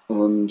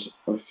 and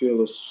I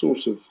feel a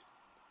sort of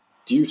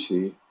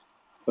duty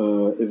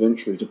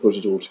eventually to put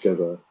it all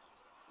together.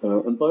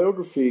 And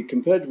biography,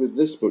 compared with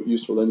this book,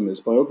 Useful Enemies,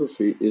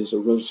 biography is a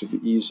relatively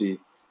easy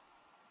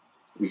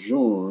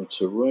genre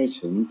to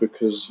write in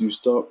because you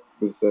start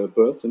with their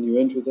birth and you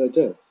end with their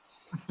death.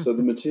 So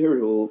the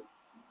material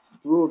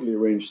broadly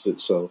arranges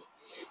itself.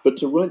 But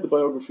to write the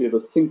biography of a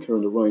thinker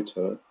and a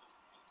writer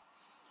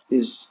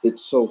is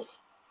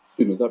itself,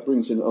 that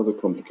brings in other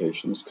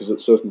complications because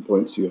at certain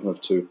points you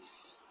have to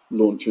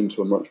launch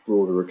into a much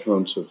broader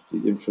account of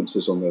the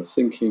influences on their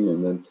thinking,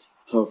 and then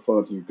how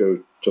far do you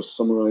go just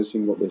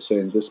summarizing what they say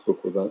in this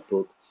book or that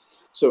book.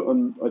 So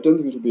I don't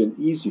think it'll be an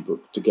easy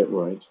book to get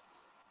right,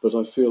 but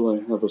I feel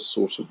I have a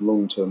sort of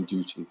long-term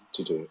duty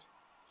to do it.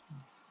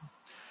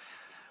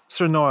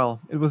 Sir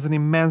Noel, it was an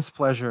immense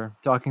pleasure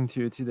talking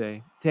to you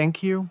today.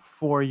 Thank you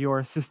for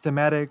your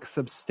systematic,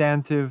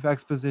 substantive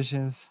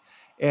expositions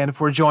and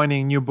for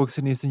joining New Books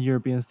in Eastern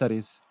European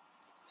Studies.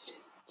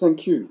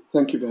 Thank you.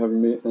 Thank you for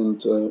having me,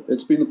 and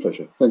it's been a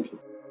pleasure. Thank you.